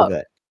ever heard of up!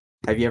 it?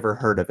 Have you ever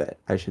heard of it,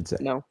 I should say?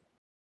 No.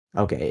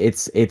 Okay,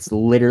 it's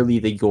literally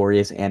the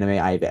goriest anime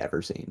I've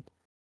ever seen.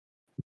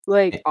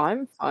 Like, Eh,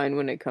 I'm fine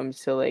when it comes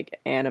to, like,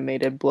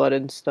 animated blood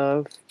and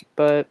stuff,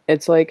 but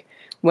it's like,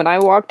 when I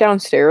walk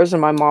downstairs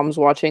and my mom's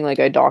watching, like,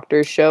 a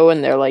doctor's show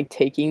and they're, like,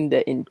 taking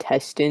the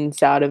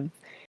intestines out of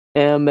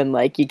him and,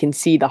 like, you can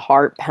see the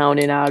heart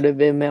pounding out of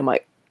him, and I'm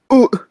like,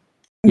 ooh,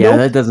 Yeah, nope,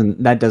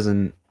 that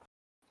doesn't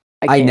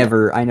I can't.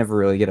 I never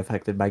really get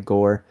affected by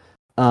gore.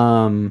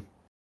 Um,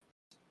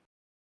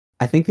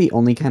 I think the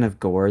only kind of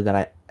gore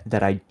that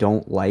I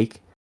don't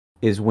like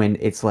is when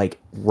it's like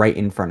right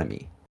in front of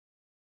me.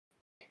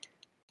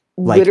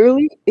 Like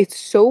Literally, it's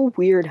so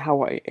weird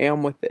how I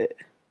am with it.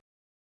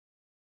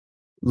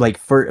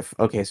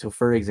 okay, so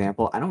for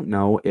example, I don't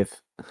know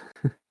if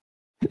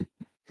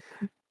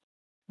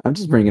I'm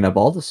just bringing up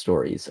all the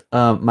stories.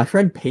 My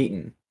friend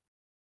Peyton.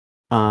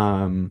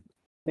 Um,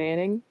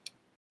 Manning?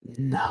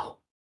 no,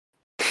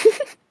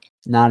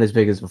 not as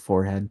big as a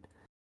forehead,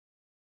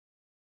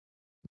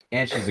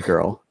 and she's a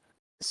girl.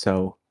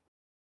 So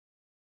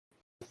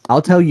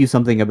I'll tell you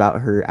something about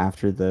her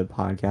after the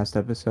podcast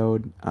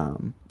episode.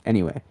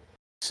 Anyway,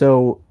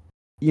 so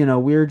we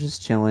were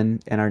just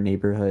chilling in our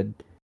neighborhood,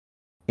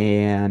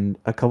 and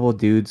a couple of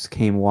dudes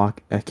came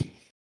walk. I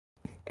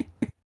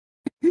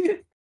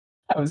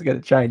was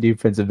gonna try and do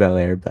Prince of Bel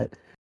Air, but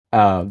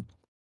um,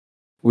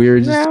 we were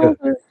just Now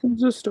this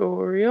is a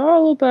story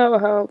all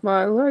about how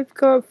my life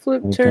got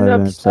flipped, turned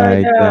upside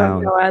upside down.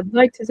 down. Now I'd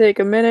like to take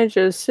a minute,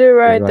 just sit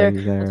right there, Right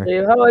and there. tell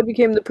you how I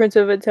became the prince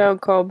of a town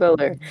called Bel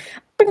Air.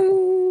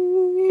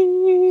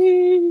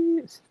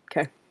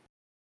 Okay.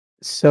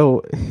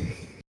 So,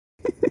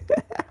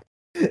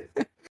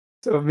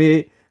 so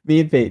me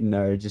and Peyton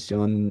are just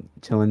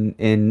chilling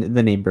in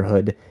the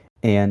neighborhood,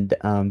 and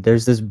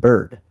there's this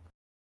bird,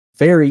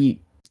 very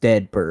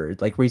dead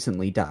bird, like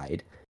recently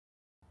died,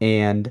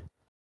 and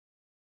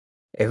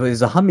it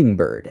was a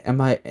hummingbird.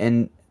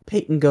 And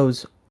Peyton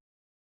goes,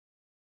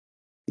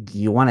 "Do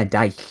you want to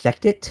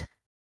dissect it?"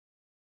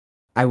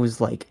 I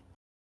was like,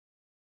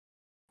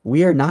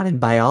 "We are not in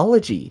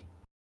biology."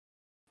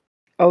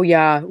 Oh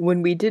yeah,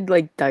 when we did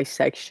like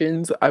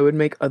dissections, I would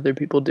make other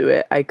people do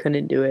it. I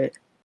couldn't do it.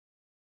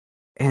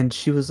 And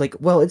she was like,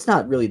 "Well, it's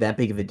not really that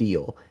big of a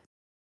deal."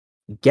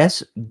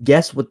 Guess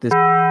guess what this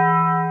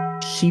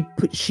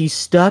she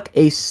stuck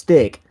a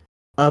stick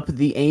up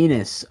the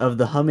anus of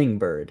the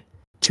hummingbird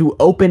to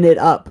open it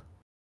up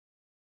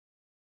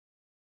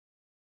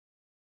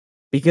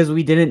because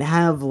we didn't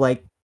have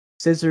like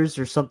scissors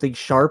or something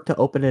sharp to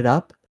open it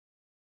up.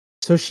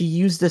 So she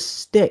used a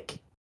stick.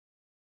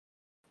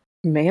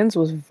 Mans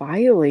was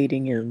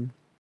violating him.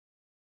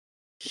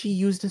 She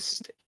used a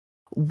stick.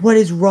 What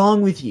is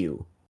wrong with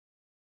you?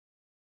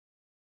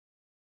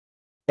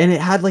 And it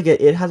had like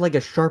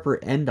a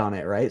sharper end on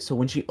it, right? So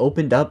when she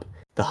opened up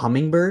the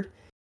hummingbird,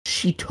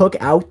 she took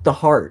out the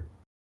heart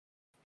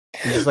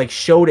and just like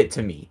showed it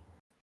to me.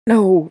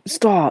 No,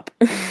 stop.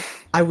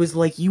 I was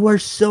like, "You are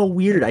so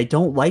weird. I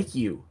don't like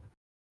you.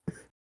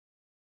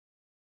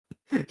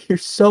 You're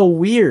so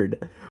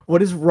weird.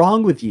 What is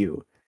wrong with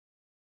you?"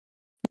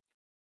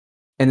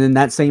 And then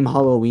that same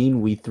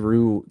Halloween, we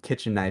threw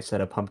kitchen knives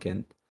at a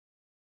pumpkin.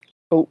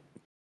 Oh,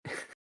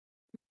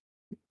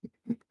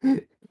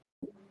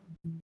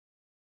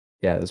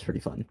 Yeah, it was pretty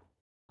fun.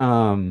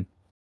 Um.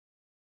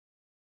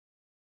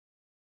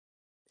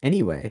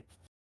 Anyway,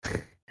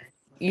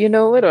 you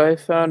know what I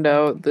found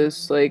out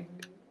this like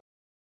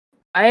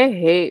I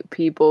hate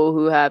people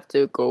who have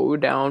to go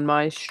down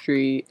my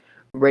street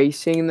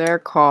racing their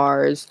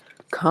cars.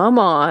 Come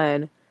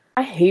on.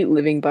 I hate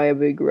living by a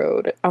big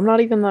road. I'm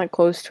not even that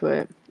close to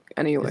it. isn't it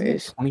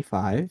Anyways.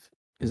 25?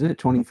 Isn't it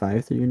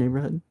 25 through your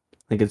neighborhood?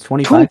 Like it's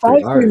 25 through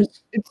 25 through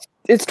ours.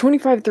 it's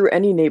 25 through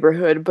any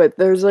neighborhood, but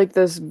there's like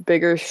this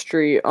bigger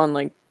street on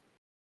like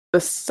the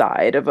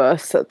side of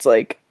us that's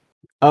like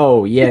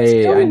Oh yeah, it's yeah,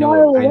 yeah. still a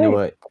mile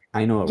away.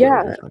 I know what road you're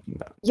Yeah, talking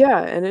about. yeah,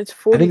 and it's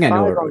I think I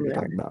know 45 what road on you're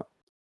there. talking about.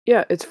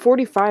 Yeah, it's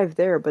 45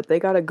 there, but they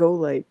gotta go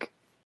like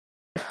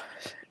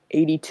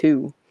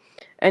 82.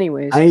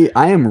 Anyways, I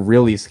am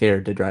really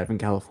scared to drive in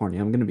California.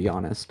 I'm gonna be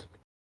honest.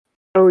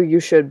 oh, you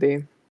should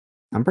be.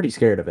 I'm pretty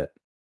scared of it.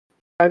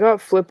 I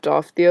got flipped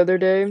off the other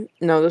day.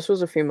 No, this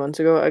was a few months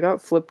ago. I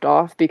got flipped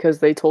off because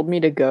they told me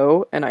to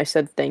go and I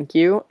said thank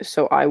you.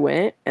 So I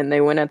went and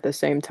they went at the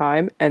same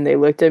time and they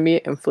looked at me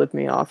and flipped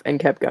me off and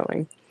kept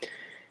going.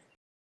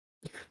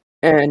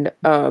 And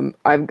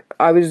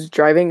I was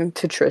driving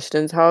to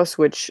Tristan's house,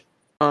 which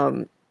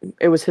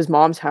it was his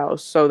mom's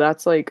house. So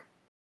that's like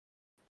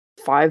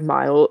 5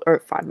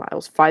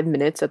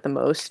 minutes at the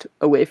most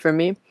away from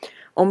me.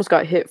 Almost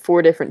got hit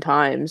 4 different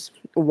times.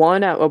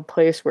 One at a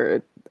place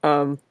where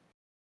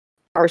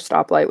our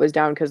stoplight was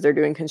down because they're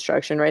doing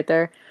construction right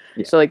there.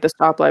 Yeah. So like the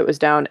stoplight was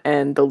down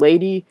and the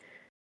lady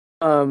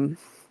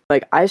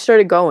like I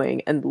started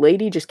going and the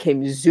lady just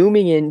came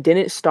zooming in,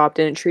 didn't stop,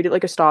 didn't treat it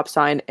like a stop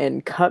sign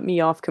and cut me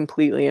off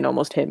completely and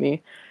almost hit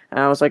me. And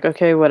I was like,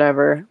 okay,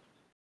 whatever.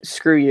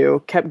 screw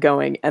you, kept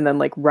going, and then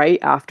like right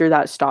after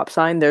that stop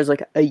sign there's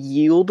like a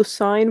yield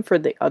sign for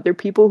the other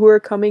people who are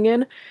coming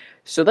in.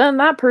 So then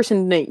that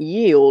person didn't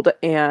yield,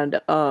 and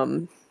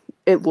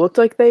it looked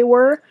like they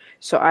were,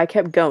 so I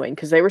kept going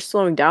because they were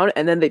slowing down,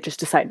 and then they just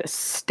decided to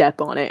step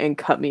on it and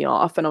cut me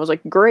off, and I was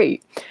like,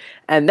 great.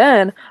 And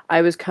then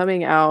I was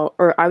coming out,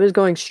 or I was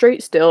going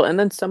straight still, and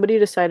then somebody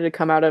decided to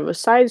come out of a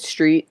side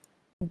street,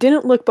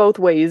 didn't look both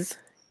ways,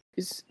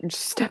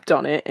 just stepped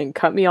on it and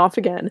cut me off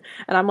again.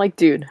 And I'm like,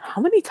 dude,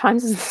 how many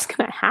times is this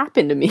gonna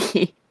happen to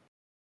me?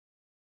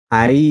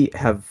 I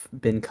have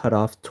been cut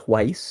off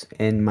twice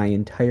in my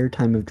entire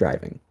time of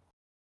driving.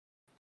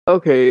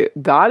 Okay,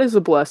 that is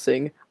a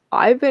blessing.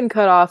 I've been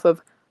cut off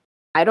of,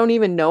 I don't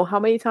even know how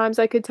many times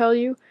I could tell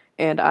you,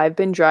 and I've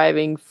been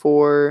driving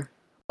for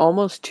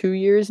almost 2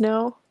 years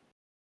now.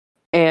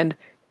 And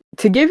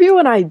to give you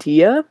an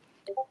idea,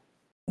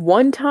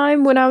 one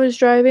time when I was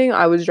driving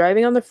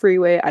on the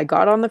freeway, I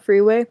got on the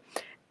freeway,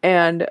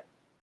 and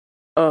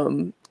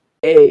um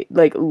a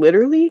like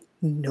literally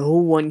no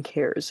one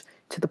cares,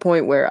 to the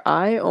point where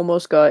I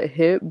almost got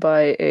hit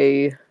by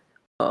a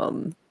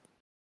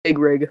big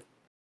rig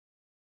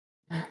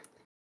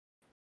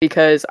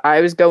because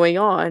I was going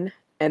on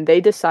and they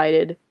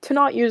decided to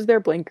not use their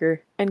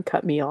blinker and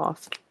cut me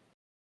off.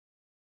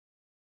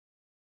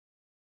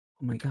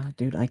 Oh my god,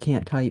 dude, I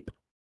can't type.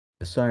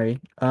 Sorry.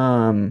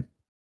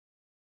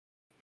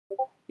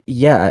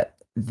 Yeah,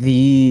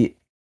 the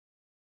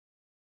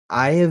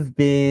I've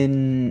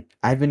been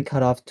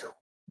cut off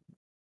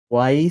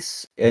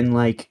twice in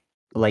like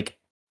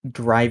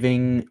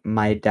driving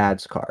my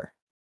dad's car.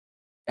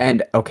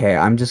 And okay,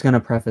 I'm just gonna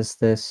preface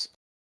this.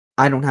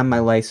 I don't have my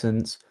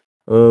license.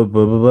 Blah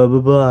blah blah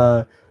blah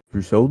blah.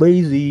 You're so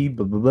lazy.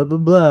 Blah blah blah blah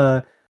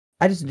blah.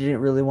 I just didn't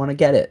really want to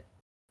get it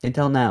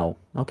until now.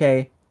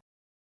 Okay,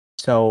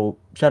 so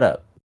shut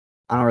up.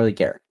 I don't really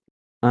care.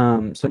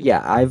 So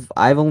yeah,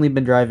 I've only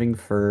been driving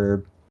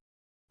for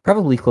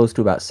probably close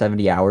to about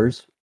 70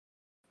 hours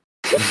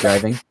of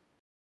driving.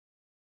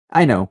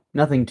 I know,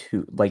 nothing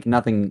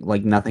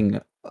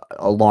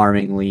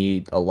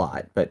alarmingly a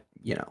lot, but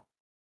you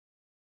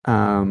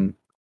know.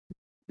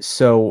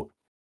 So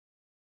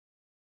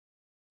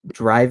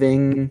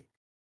driving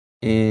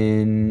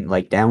in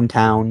like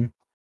downtown,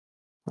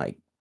 like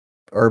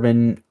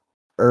urban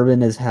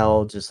urban as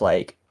hell, just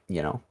like,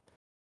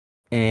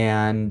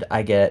 and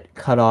I get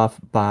cut off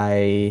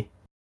by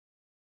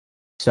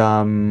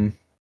some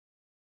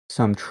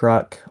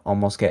truck,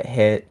 almost get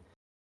hit.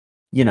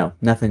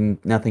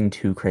 Nothing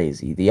too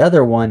crazy. The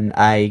other one,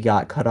 I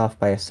got cut off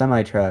by a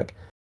semi truck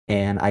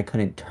and I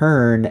couldn't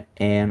turn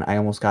and I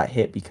almost got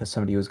hit because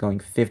somebody was going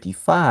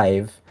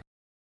 55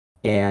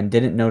 and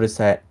didn't notice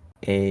that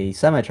a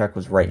semi truck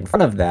was right in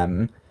front of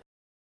them.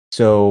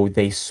 So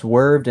they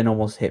swerved and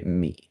almost hit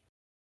me.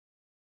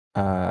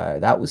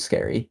 That was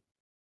scary.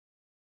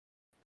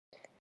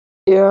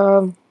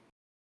 Yeah,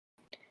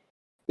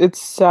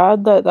 it's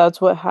sad that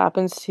that's what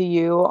happens to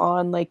you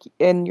on like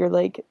in your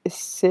like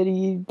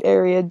city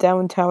area,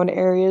 downtown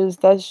areas.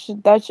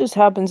 That just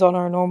happens on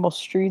our normal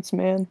streets,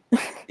 man.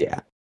 Yeah.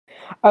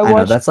 I I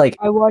know watched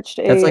I watched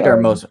that's a like our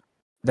most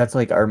that's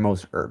like our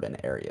most urban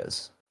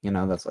areas.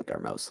 That's like our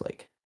most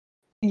like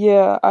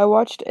yeah, I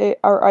watched a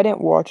or I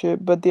didn't watch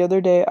it, but the other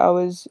day I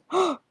was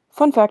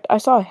fun fact, I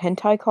saw a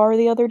hentai car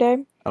the other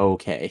day.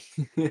 okay.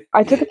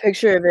 I took a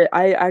picture of it.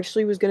 I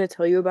actually was gonna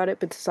tell you about it,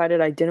 but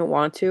decided I didn't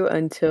want to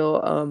until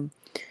the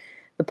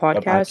A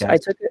podcast.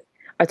 podcast.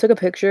 I took a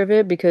picture of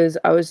it because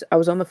I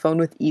was on the phone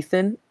with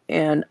Ethan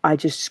and I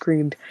just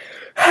screamed,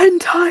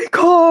 "Hentai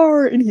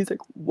car!" And he's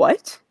like,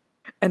 "What?"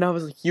 And I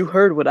was like, "You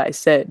heard what I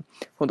said."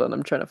 Hold on,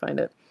 I'm trying to find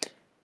it.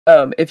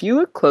 If you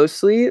look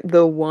closely,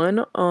 the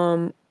one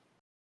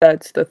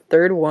that's the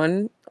third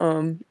one,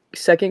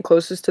 second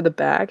closest to the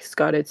back, it's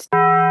got its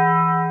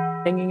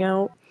hanging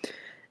out.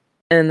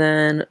 And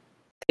then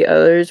the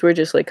others were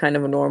just like kind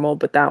of normal,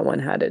 but that one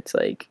had its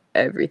like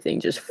everything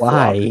just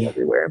flopping Why?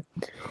 everywhere.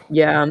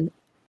 Yeah.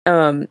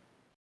 Um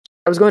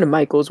I was going to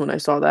Michael's when I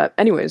saw that.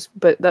 Anyways,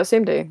 but that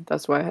same day,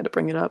 that's why I had to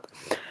bring it up.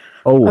 I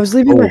Oh, was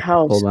leaving my oh,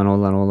 house. hold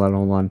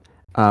on.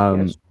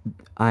 Yes.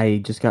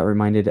 I just got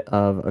reminded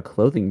of a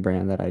clothing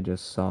brand that I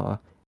just saw,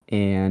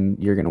 and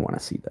you're gonna want to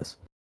see this.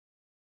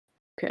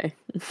 Okay.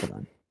 Hold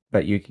on.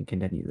 But you can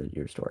continue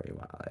your story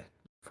while I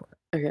for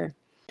it. Okay.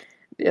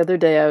 The other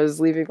day I was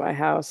leaving my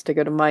house to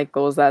go to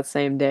Michael's that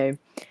same day,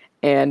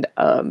 and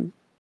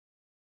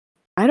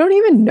I don't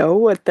even know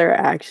what they're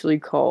actually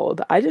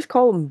called. I just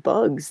call them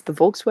bugs. The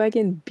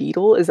Volkswagen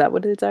Beetle, is that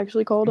what it's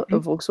actually called? A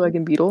Mhm.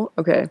 Volkswagen Beetle?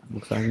 Okay.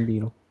 Volkswagen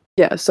Beetle.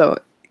 Yeah, so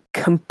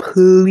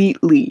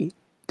completely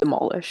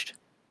demolished.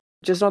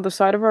 Just on the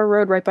side of our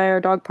road right by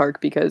our dog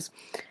park because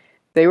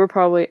they were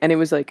probably, and it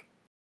was like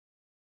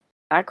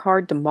that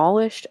car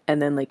demolished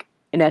and then like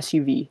an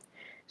SUV.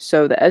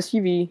 So the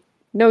SUV,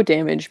 no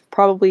damage,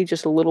 probably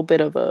just a little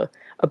bit of a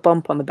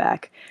bump on the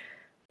back.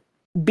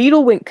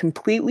 Beetle went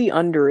completely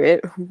under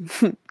it.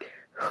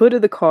 Hood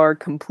of the car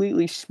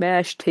completely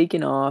smashed,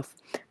 taken off.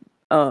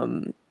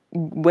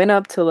 Went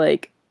up to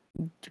like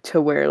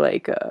to where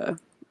like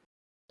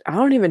I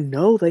don't even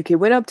know, like, it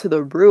went up to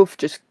the roof,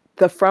 just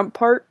the front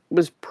part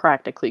was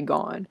practically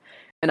gone,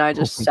 and I Oh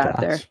just my sat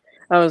there. gosh.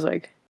 I was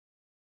like,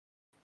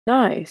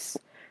 "Nice."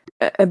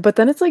 But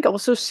then it's, like,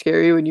 also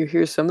scary when you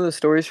hear some of the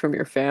stories from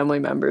your family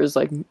members,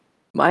 like,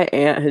 my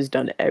aunt has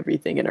done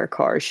everything in her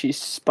car, she's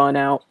spun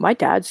out. My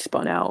dad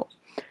spun out.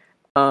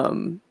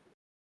 Um,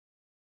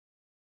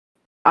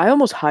 I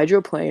almost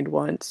hydroplaned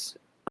once,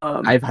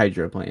 I've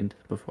hydroplaned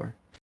before.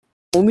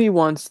 only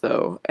once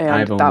though, and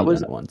I've only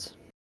done it once.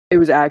 it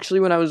was actually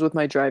when I was with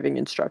my driving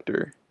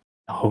instructor.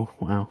 Oh,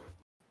 wow.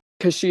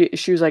 'Cause she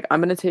was like,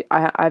 "I'm gonna take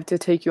I have to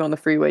take you on the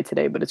freeway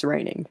today, but it's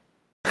raining."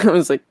 I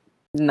was like,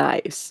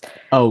 "Nice.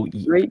 Oh,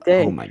 Great oh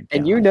day." my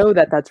And you gosh. know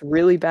that that's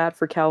really bad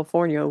for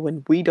California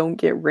when we don't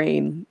get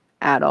rain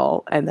at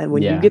all, and then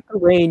when you Yeah. get the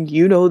rain,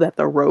 you know that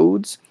the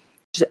roads,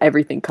 just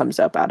everything comes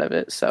up out of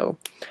it, so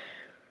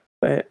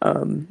but,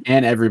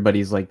 And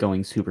everybody's like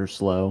going super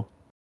slow.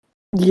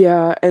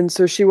 yeah, and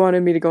so she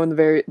wanted me to go in the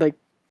very like,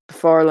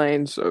 far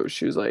lane, so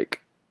she was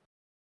like,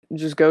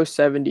 "Just go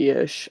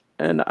 70-ish,"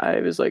 and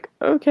I was like,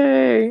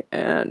 "Okay,"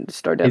 and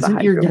started the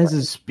hydroplane.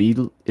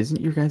 Isn't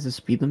your guys'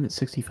 speed limit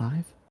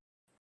 65?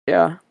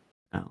 Yeah.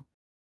 No.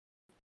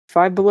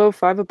 5 below,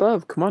 5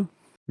 above, come on.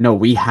 No,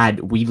 we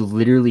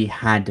literally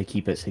had to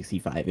keep it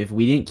 65. If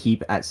we didn't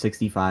keep at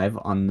 65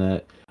 on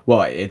the,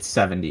 well, it's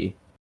 70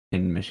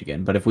 in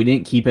Michigan, but if we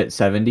didn't keep it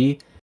 70,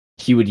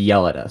 he would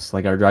yell at us.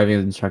 Like our driving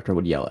instructor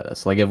would yell at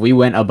us. Like if we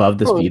went above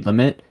the Oh, speed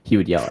limit, he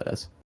would yell at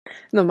us.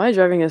 no, my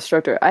driving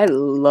instructor, I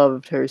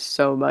loved her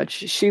so much.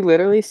 She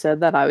literally said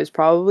that I was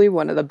probably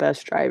one of the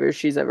best drivers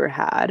she's ever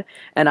had,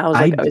 and I was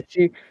like, I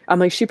 "Oh, I'm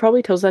like, "She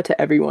probably tells that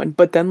to everyone,"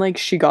 but then, like,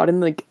 she got in,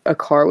 like, a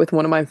car with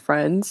one of my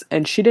friends,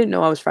 and she didn't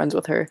know I was friends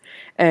with her,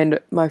 and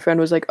my friend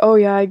was like, "Oh,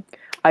 yeah,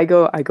 I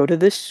go to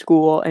this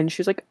school," and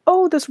she's like,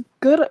 "Oh,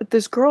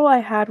 this girl I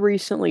had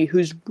recently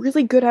who's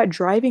really good at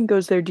driving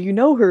goes there. Do you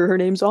know her? Her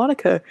name's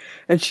Onika."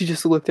 And she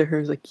just looked at her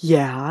and was like,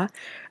 "Yeah."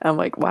 I'm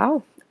like,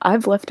 "Wow,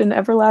 I've left an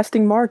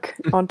everlasting mark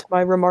onto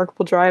my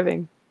remarkable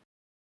driving."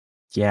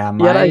 Yeah,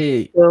 Yet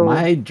I still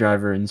my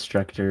driver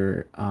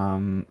instructor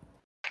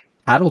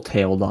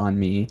tattletaled on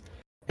me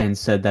and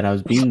said that I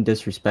was being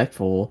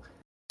disrespectful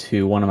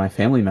to one of my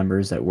family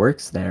members that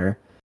works there.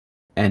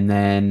 And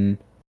then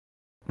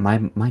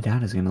my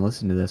dad is gonna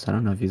listen to this. I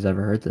don't know if he's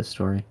ever heard this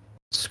story.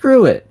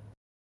 Screw it.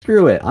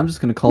 Screw it. I'm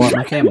just gonna call out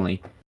my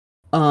family.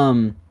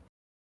 Um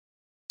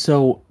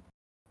so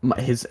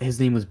his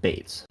name was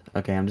Bates.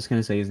 Okay, I'm just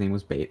gonna say his name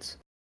was Bates.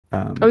 Oh,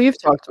 Um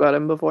you've talked about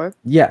him before.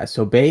 yeah,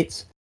 so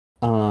Bates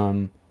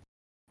um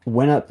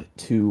went up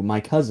to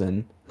my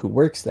cousin who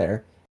works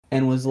there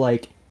and was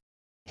like,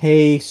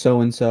 "Hey,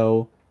 so and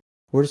so,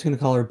 we're just gonna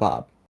call her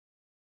Bob.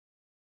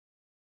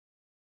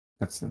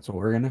 That's what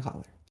we're gonna call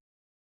her.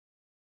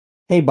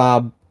 Hey,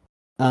 Bob,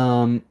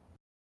 um,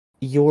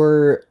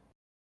 your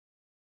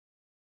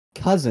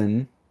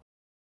cousin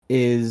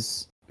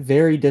is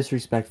very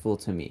disrespectful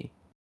to me."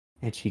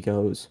 And she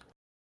goes,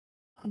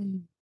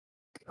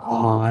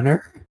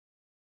 "Connor,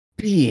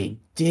 being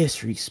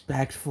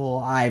disrespectful?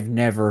 I've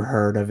never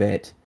heard of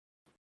it."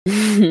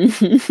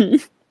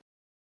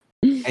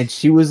 And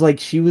she was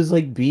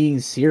like being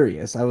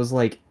serious. I was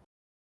like,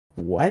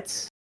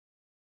 "What?"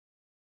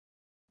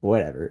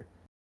 Whatever.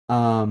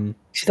 Um,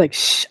 She's like,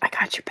 "Shh, I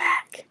got your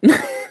back."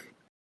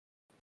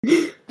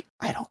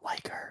 I don't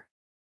like her.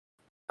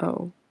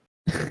 Oh,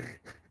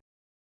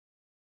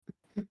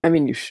 I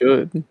mean, you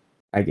should.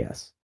 I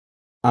guess.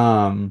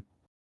 Um,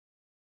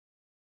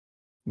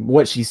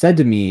 what she said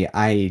to me,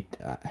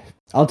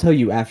 I'll tell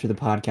you after the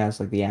podcast,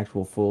 like the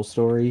actual full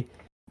story.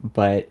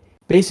 But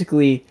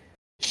basically,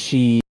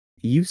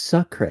 you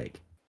suck, Craig.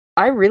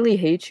 I really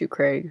hate you,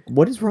 Craig.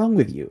 What is wrong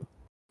with you?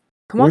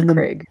 Come on,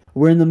 Craig.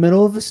 We're in the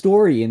middle of a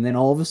story, and then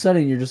all of a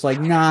sudden you're just like,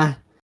 nah,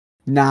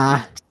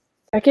 nah.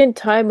 Second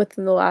time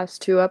within the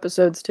last 2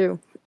 episodes too.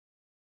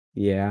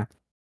 Yeah.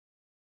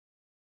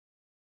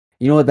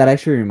 You know what? That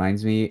actually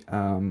reminds me.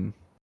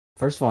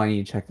 First of all, I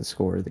need to check the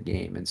score of the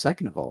game, and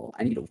second of all,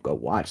 I need to go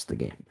watch the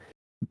game.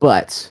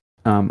 But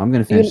I'm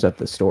gonna finish You up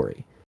the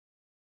story.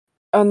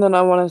 and then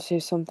I wanna say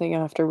something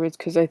afterwards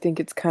because I think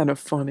it's kind of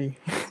funny.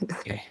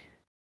 Okay.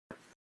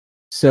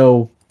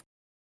 So,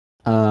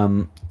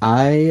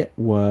 I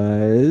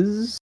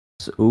was,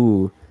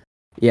 ooh,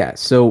 yeah.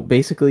 So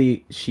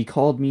basically, she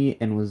called me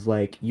and was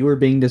like, "You were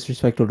being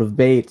disrespectful to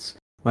Bates.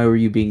 Why were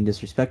you being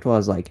disrespectful?" I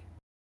was like,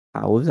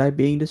 "How was I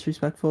being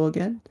disrespectful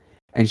again?"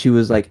 And she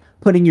was like,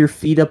 "Putting your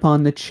feet up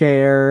on the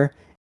chair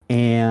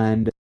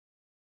and,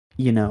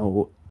 you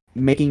know,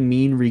 making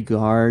mean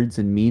regards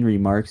and mean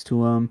remarks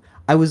to him."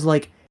 I was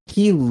like,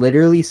 he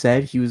literally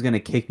said he was gonna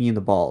kick me in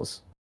the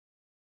balls.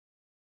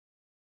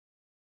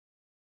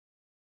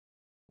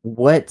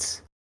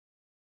 What?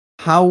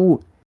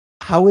 How?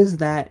 How is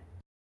that?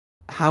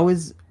 How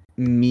is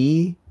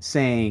me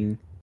saying,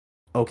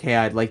 "Okay,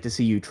 I'd like to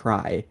see you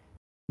try,"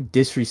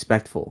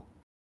 disrespectful?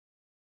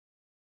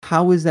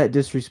 How is that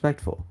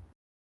disrespectful?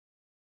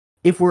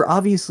 If we're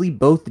obviously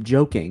both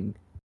joking,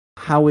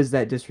 how is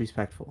that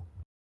disrespectful?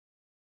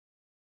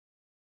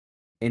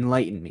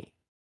 Enlighten me.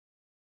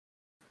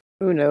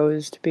 Who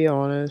knows, to be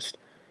honest.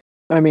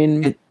 I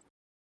mean, And,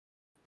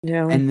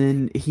 yeah. and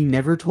then he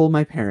never told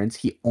my parents.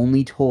 He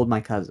only told my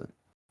cousin,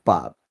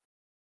 Bob,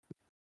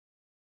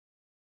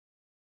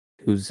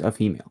 who's a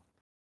female.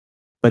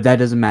 But that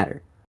doesn't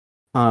matter.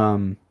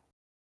 Um,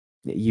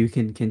 you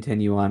can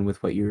continue on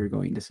with what you were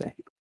going to say.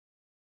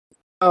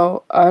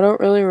 Oh, I don't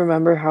really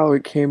remember how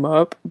it came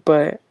up,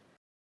 but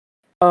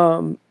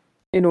um,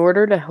 in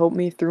order to help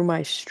me through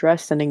my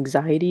stress and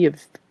anxiety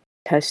of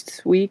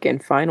test week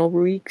and final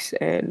weeks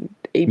and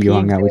You AP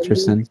hung out with exam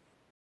Tristan? weeks,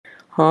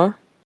 huh?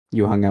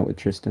 You hung out with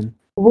Tristan?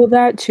 Well,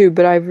 that too,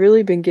 but I've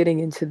really been getting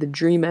into the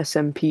Dream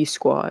SMP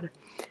squad.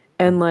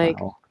 And Oh, like,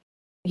 wow.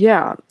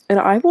 yeah, and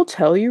I will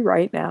tell you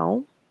right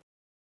now,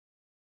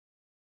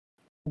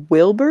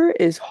 Wilbur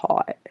is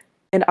hot.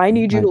 And I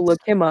need you to Nice. look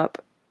him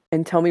up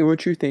and tell me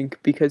what you think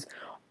because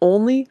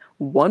only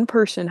one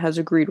person has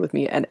agreed with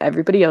me and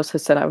everybody else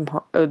has said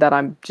that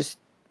I'm just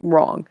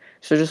wrong.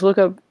 So just look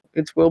up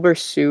it's Wilbur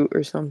Soot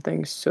or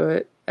something.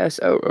 Soot,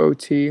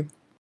 Soot.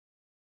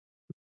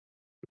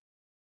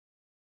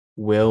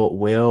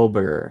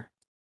 Wilbur.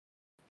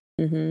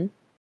 Mhm.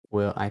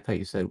 I thought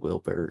you said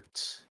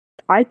Wilbert.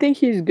 I think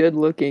he's good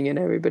looking and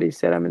everybody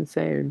said I'm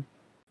insane.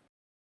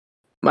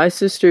 My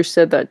sister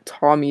said that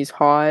Tommy's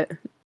hot.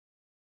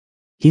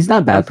 He's not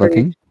I'm bad pretty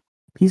looking.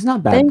 He's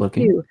not bad Thank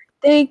looking. you.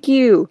 Thank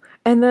you.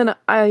 And then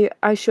I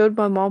showed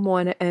my mom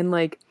one and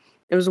like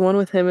it was one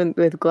with him and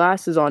with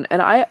glasses on.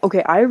 And I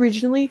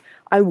originally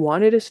I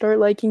wanted to start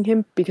liking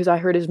him because I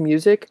heard his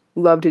music,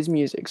 loved his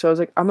music. So I was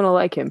like, I'm gonna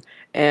like him.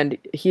 And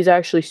he's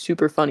actually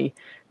super funny.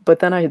 But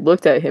then I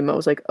looked at him, I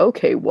was like,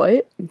 okay,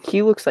 what?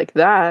 He looks like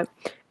that.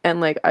 And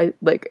like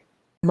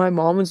my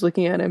mom was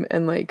looking at him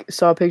and like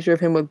saw a picture of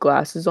him with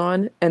glasses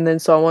on and then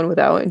saw one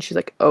without and she's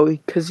like, oh,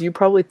 because you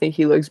probably think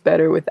he looks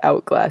better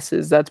without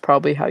glasses, that's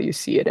probably how you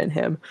see it in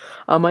him.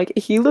 I'm like,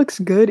 he looks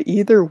good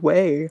either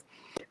way.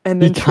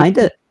 And He then kind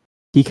Tristan, of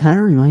he kind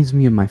of reminds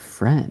me of my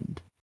friend.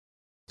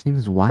 His name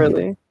is Wyatt.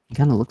 really, He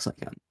kind of looks like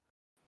him.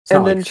 It's not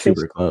and like then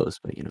super close,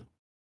 but you know.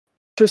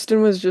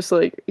 Tristan was just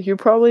like, you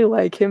probably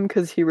like him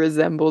because he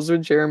resembles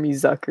Jeremy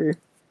Zucker.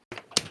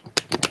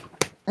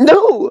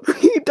 No,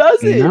 he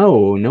doesn't.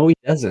 No, he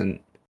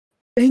doesn't.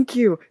 Thank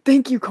you,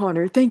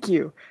 Connor, thank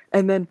you.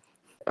 And then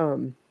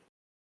um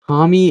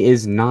Tommy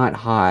is not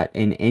hot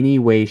in any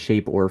way,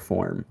 shape, or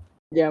form.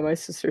 yeah, my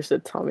sister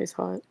said Tommy's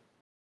hot.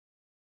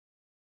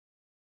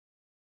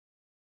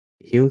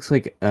 He looks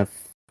like a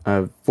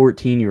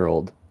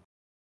 14-year-old.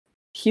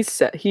 He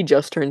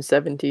just turned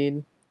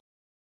 17.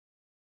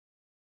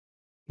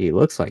 He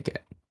looks like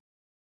it.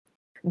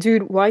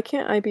 Dude, why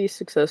can't I be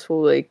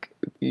successful like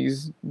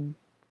these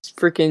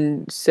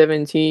freaking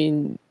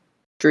 17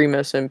 Dream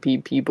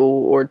SMP people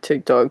or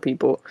TikTok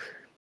people?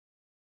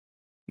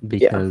 Yeah,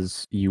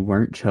 Because you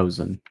weren't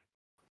chosen.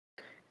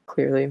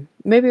 clearly.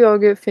 Maybe I'll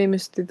get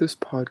famous through this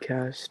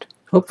podcast.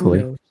 Who Hopefully.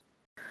 knows?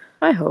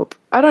 I hope.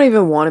 I don't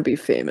even want to be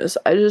famous.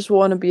 I just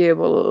want to be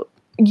able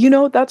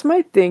to, that's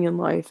my thing in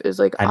life is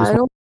like I just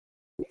want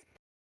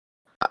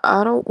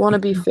I don't want to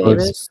be clothes.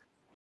 famous.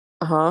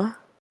 Huh?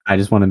 I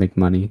just want to make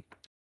money.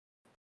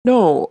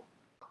 No.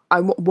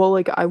 Well,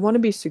 like I want to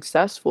be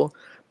successful,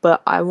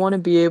 but I want to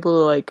be able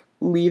to like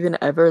leave an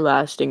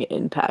everlasting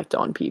impact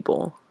on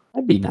people.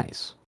 That'd be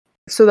nice.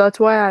 So that's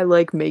why I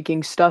like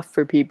making stuff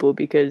for people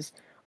because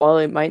while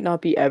it might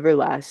not be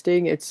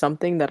everlasting, it's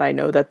something that I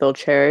know that they'll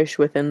cherish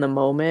within the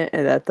moment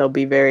and that they'll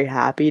be very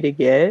happy to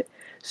get.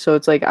 So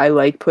it's like I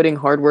like putting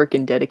hard work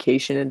and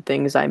dedication in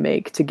things I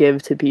make to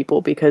give to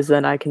people because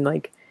then I can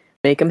like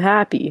make them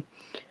happy.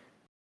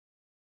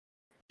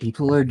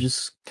 People are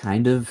just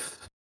kind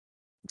of,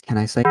 can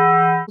I say,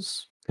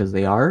 because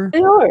they are?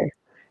 They are.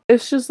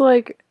 It's just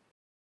like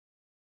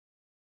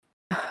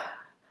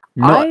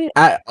No, I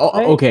I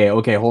okay,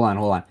 hold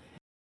on.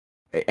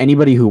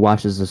 Anybody who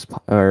watches this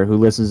or who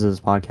listens to this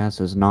podcast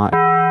is not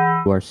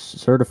who are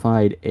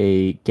certified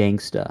a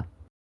gangsta.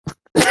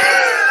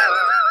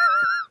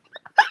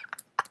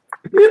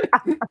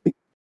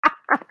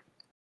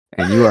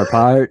 And you are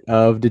part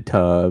of the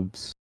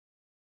tubs.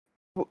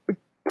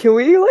 can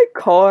we like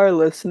call our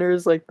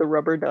listeners like the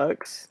rubber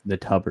ducks? The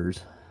tubbers.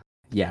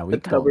 Yeah, we The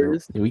can call them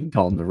tubbers. we can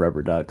call them the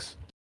rubber ducks.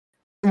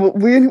 Well,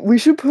 we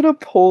should put a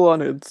poll on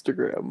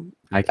Instagram.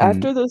 I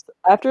can,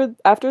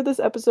 After this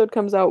episode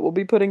comes out, we'll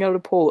be putting out a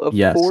poll of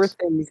four yes,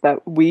 things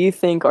that we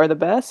think are the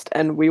best,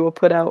 and we will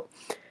put out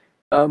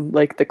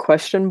like the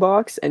question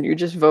box, and you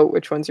just vote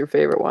which one's your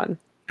favorite one.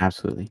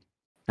 absolutely.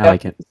 I Yep.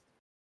 like it.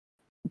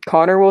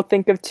 Connor will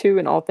think of two,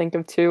 and I'll think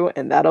of two,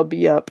 and that'll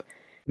be up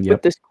with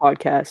Yep. this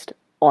podcast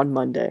on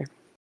Monday.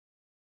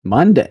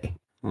 Monday.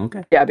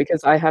 Okay. Yeah,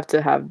 because I have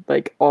to have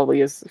like all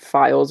these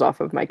files off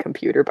of my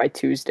computer by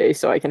Tuesday,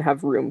 so I can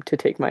have room to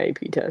take my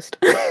AP test.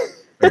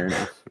 Fair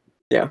enough.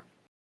 Yeah.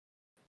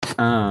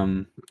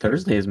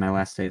 Thursday is my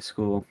last day of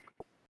school.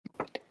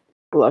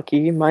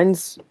 Lucky.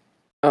 Mine's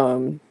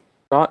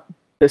not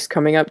this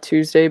coming up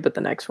Tuesday, but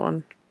the next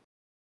one.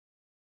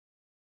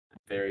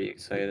 Very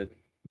excited.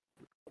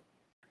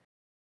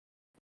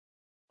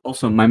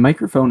 Also, my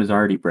microphone is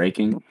already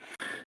breaking.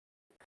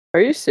 Are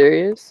you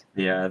serious?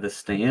 Yeah, the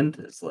stand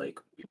is like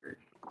weird.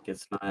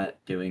 It's not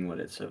doing what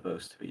it's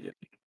supposed to be doing.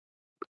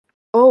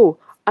 Oh,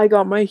 I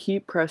got my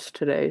heat press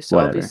today, so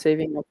I'll be Whatever.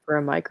 saving up for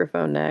a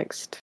microphone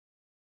next.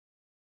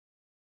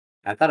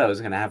 I thought I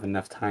was gonna have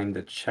enough time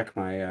to check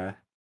my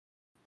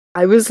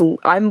I was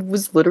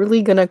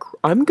literally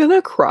I'm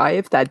gonna cry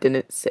if that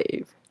didn't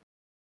save.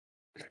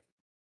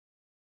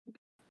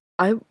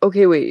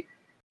 Okay, wait.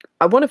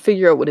 I want to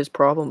figure out what his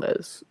problem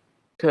is,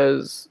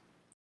 because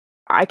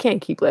I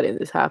can't keep letting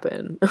this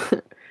happen.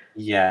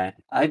 Yeah,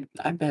 I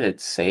bet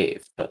it's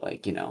safe, but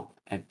like,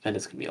 I bet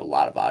it's gonna be a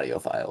lot of audio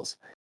files.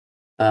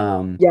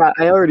 Yeah,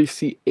 I already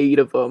see 8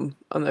 of them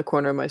on the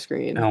corner of my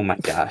screen. Oh my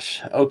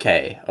gosh.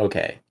 Okay.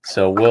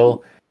 So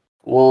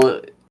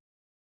we'll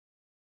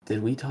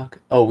did we talk?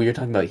 Oh, we were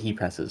talking about heat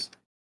presses.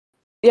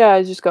 Yeah,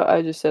 I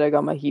just said I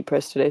got my heat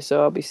press today,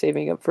 so I'll be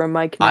saving up for a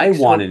mic I next,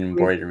 want an hopefully.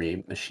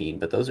 embroidery machine,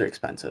 but those are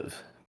expensive.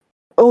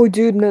 Oh,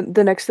 dude,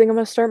 the next thing I'm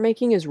gonna start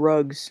making is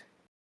rugs.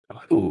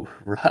 Ooh,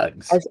 I,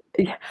 rugs. s-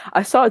 yeah,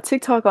 I saw a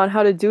TikTok on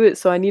how to do it,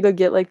 so I need to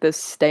get like the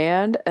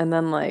stand and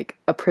then like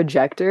a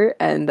projector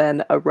and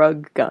then a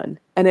rug gun.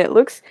 And it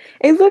looks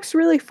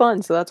really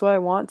fun, so that's why I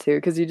want to,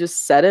 because you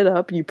just set it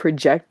up, you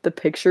project the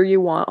picture you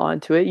want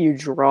onto it, you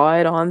draw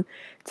it on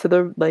to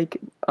the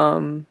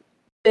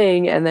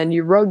thing, and then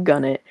you rug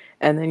gun it,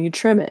 and then you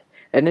trim it.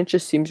 And it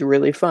just seems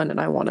really fun, and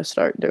I want to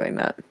start doing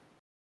that.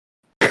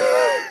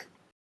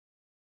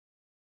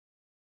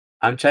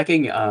 I'm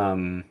checking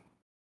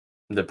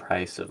the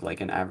price of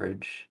like an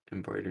average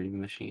embroidery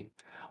machine.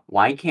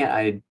 Why can't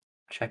I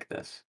check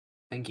this?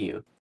 Thank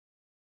you.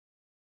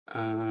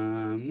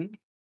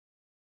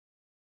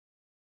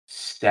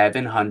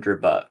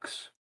 700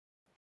 bucks.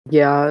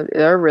 Yeah,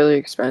 they're really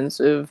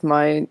expensive.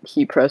 My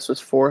heat press was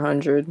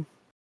 400.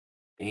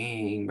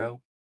 Dang,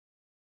 bro.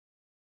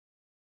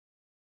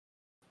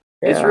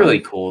 It's Yeah. really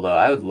cool though.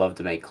 I would love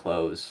to make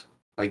clothes.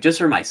 Like just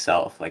for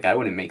myself. Like I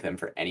wouldn't make them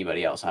for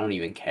anybody else. I don't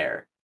even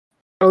care.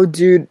 Oh,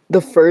 dude,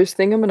 the first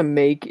thing I'm gonna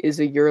make is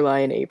a Your Lie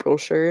in April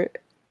shirt.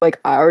 Like,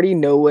 I already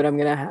know what I'm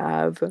gonna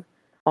have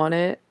on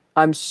it.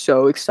 I'm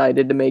so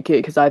excited to make it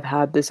because I've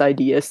had this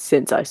idea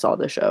since I saw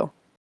the show.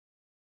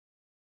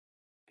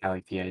 I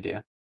like the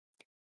idea.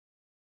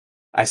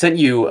 I sent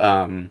you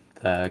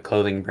the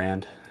clothing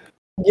brand.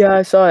 Yeah,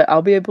 I saw it.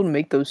 I'll be able to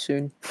make those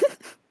soon.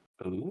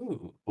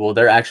 Ooh. Well,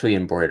 they're actually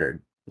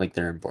embroidered. Like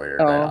they're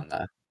embroidered right Oh, on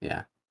the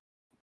yeah.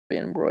 be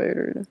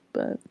embroidered,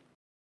 but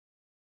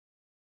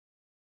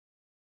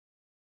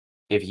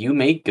If you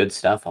make good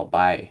stuff, I'll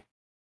buy.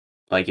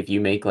 Like if you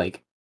make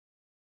like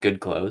good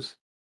clothes,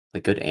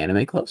 like good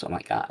anime clothes, oh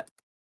my god.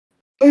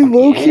 I I'll be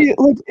low key in.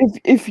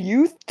 like if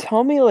you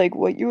tell me like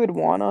what you would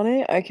want on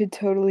it, I could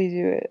totally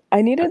do it.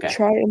 I need to Okay.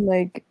 try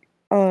and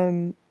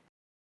um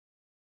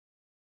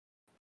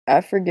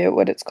I forget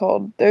what it's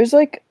called. There's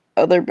like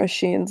other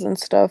machines and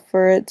stuff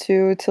for it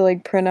too to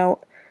like print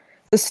out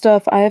the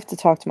stuff. I have to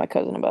talk to my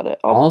cousin about it.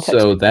 I'll text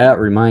Also, him now. that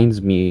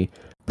reminds me,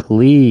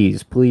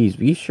 please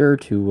be sure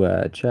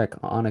to check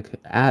Onika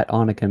at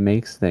Onika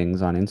Makes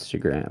Things on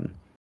Instagram.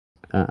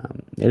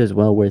 It is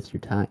well worth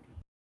your time.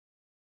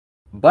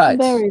 But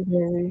Very,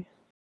 very.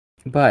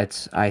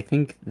 I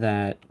think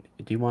that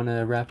do you want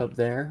to wrap up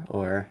there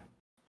or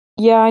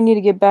Yeah, I need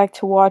to get back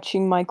to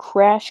watching my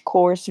crash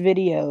course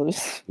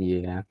videos.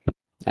 yeah,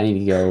 I need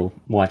to go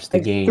watch I the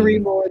have 3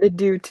 game. more to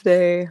do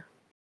today.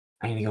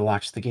 I need to go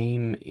watch the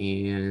game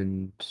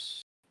and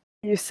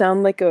You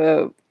sound like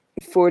a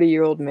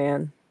 40-year-old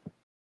man.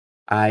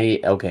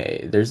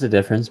 okay, there's a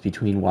difference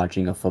between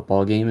watching a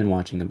football game and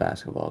watching a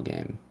basketball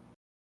game.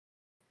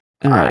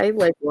 All right. I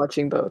like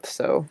watching both,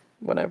 so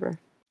whatever.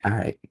 All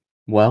right.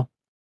 Well,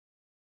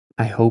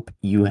 I hope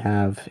you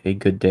have a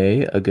good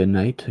day, a good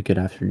night, a good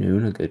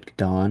afternoon, a good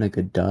dawn, a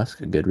good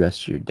dusk, a good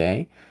rest of your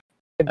day,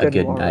 A a good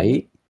good morrow.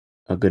 night,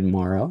 a good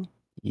morrow.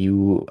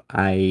 You,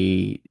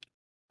 I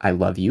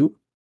love you.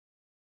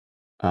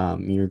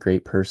 You're a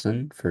great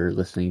person for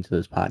listening to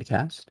this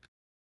podcast,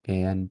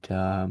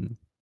 and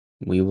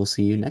we will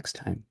see you next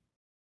time.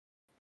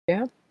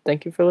 Yeah,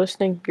 thank you for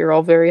listening. You're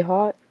all very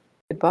hot.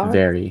 Goodbye.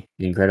 Very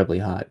incredibly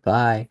hot.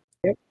 Bye.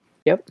 Yep,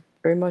 yep,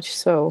 very much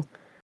so.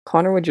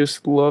 Connor would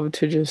just love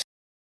to just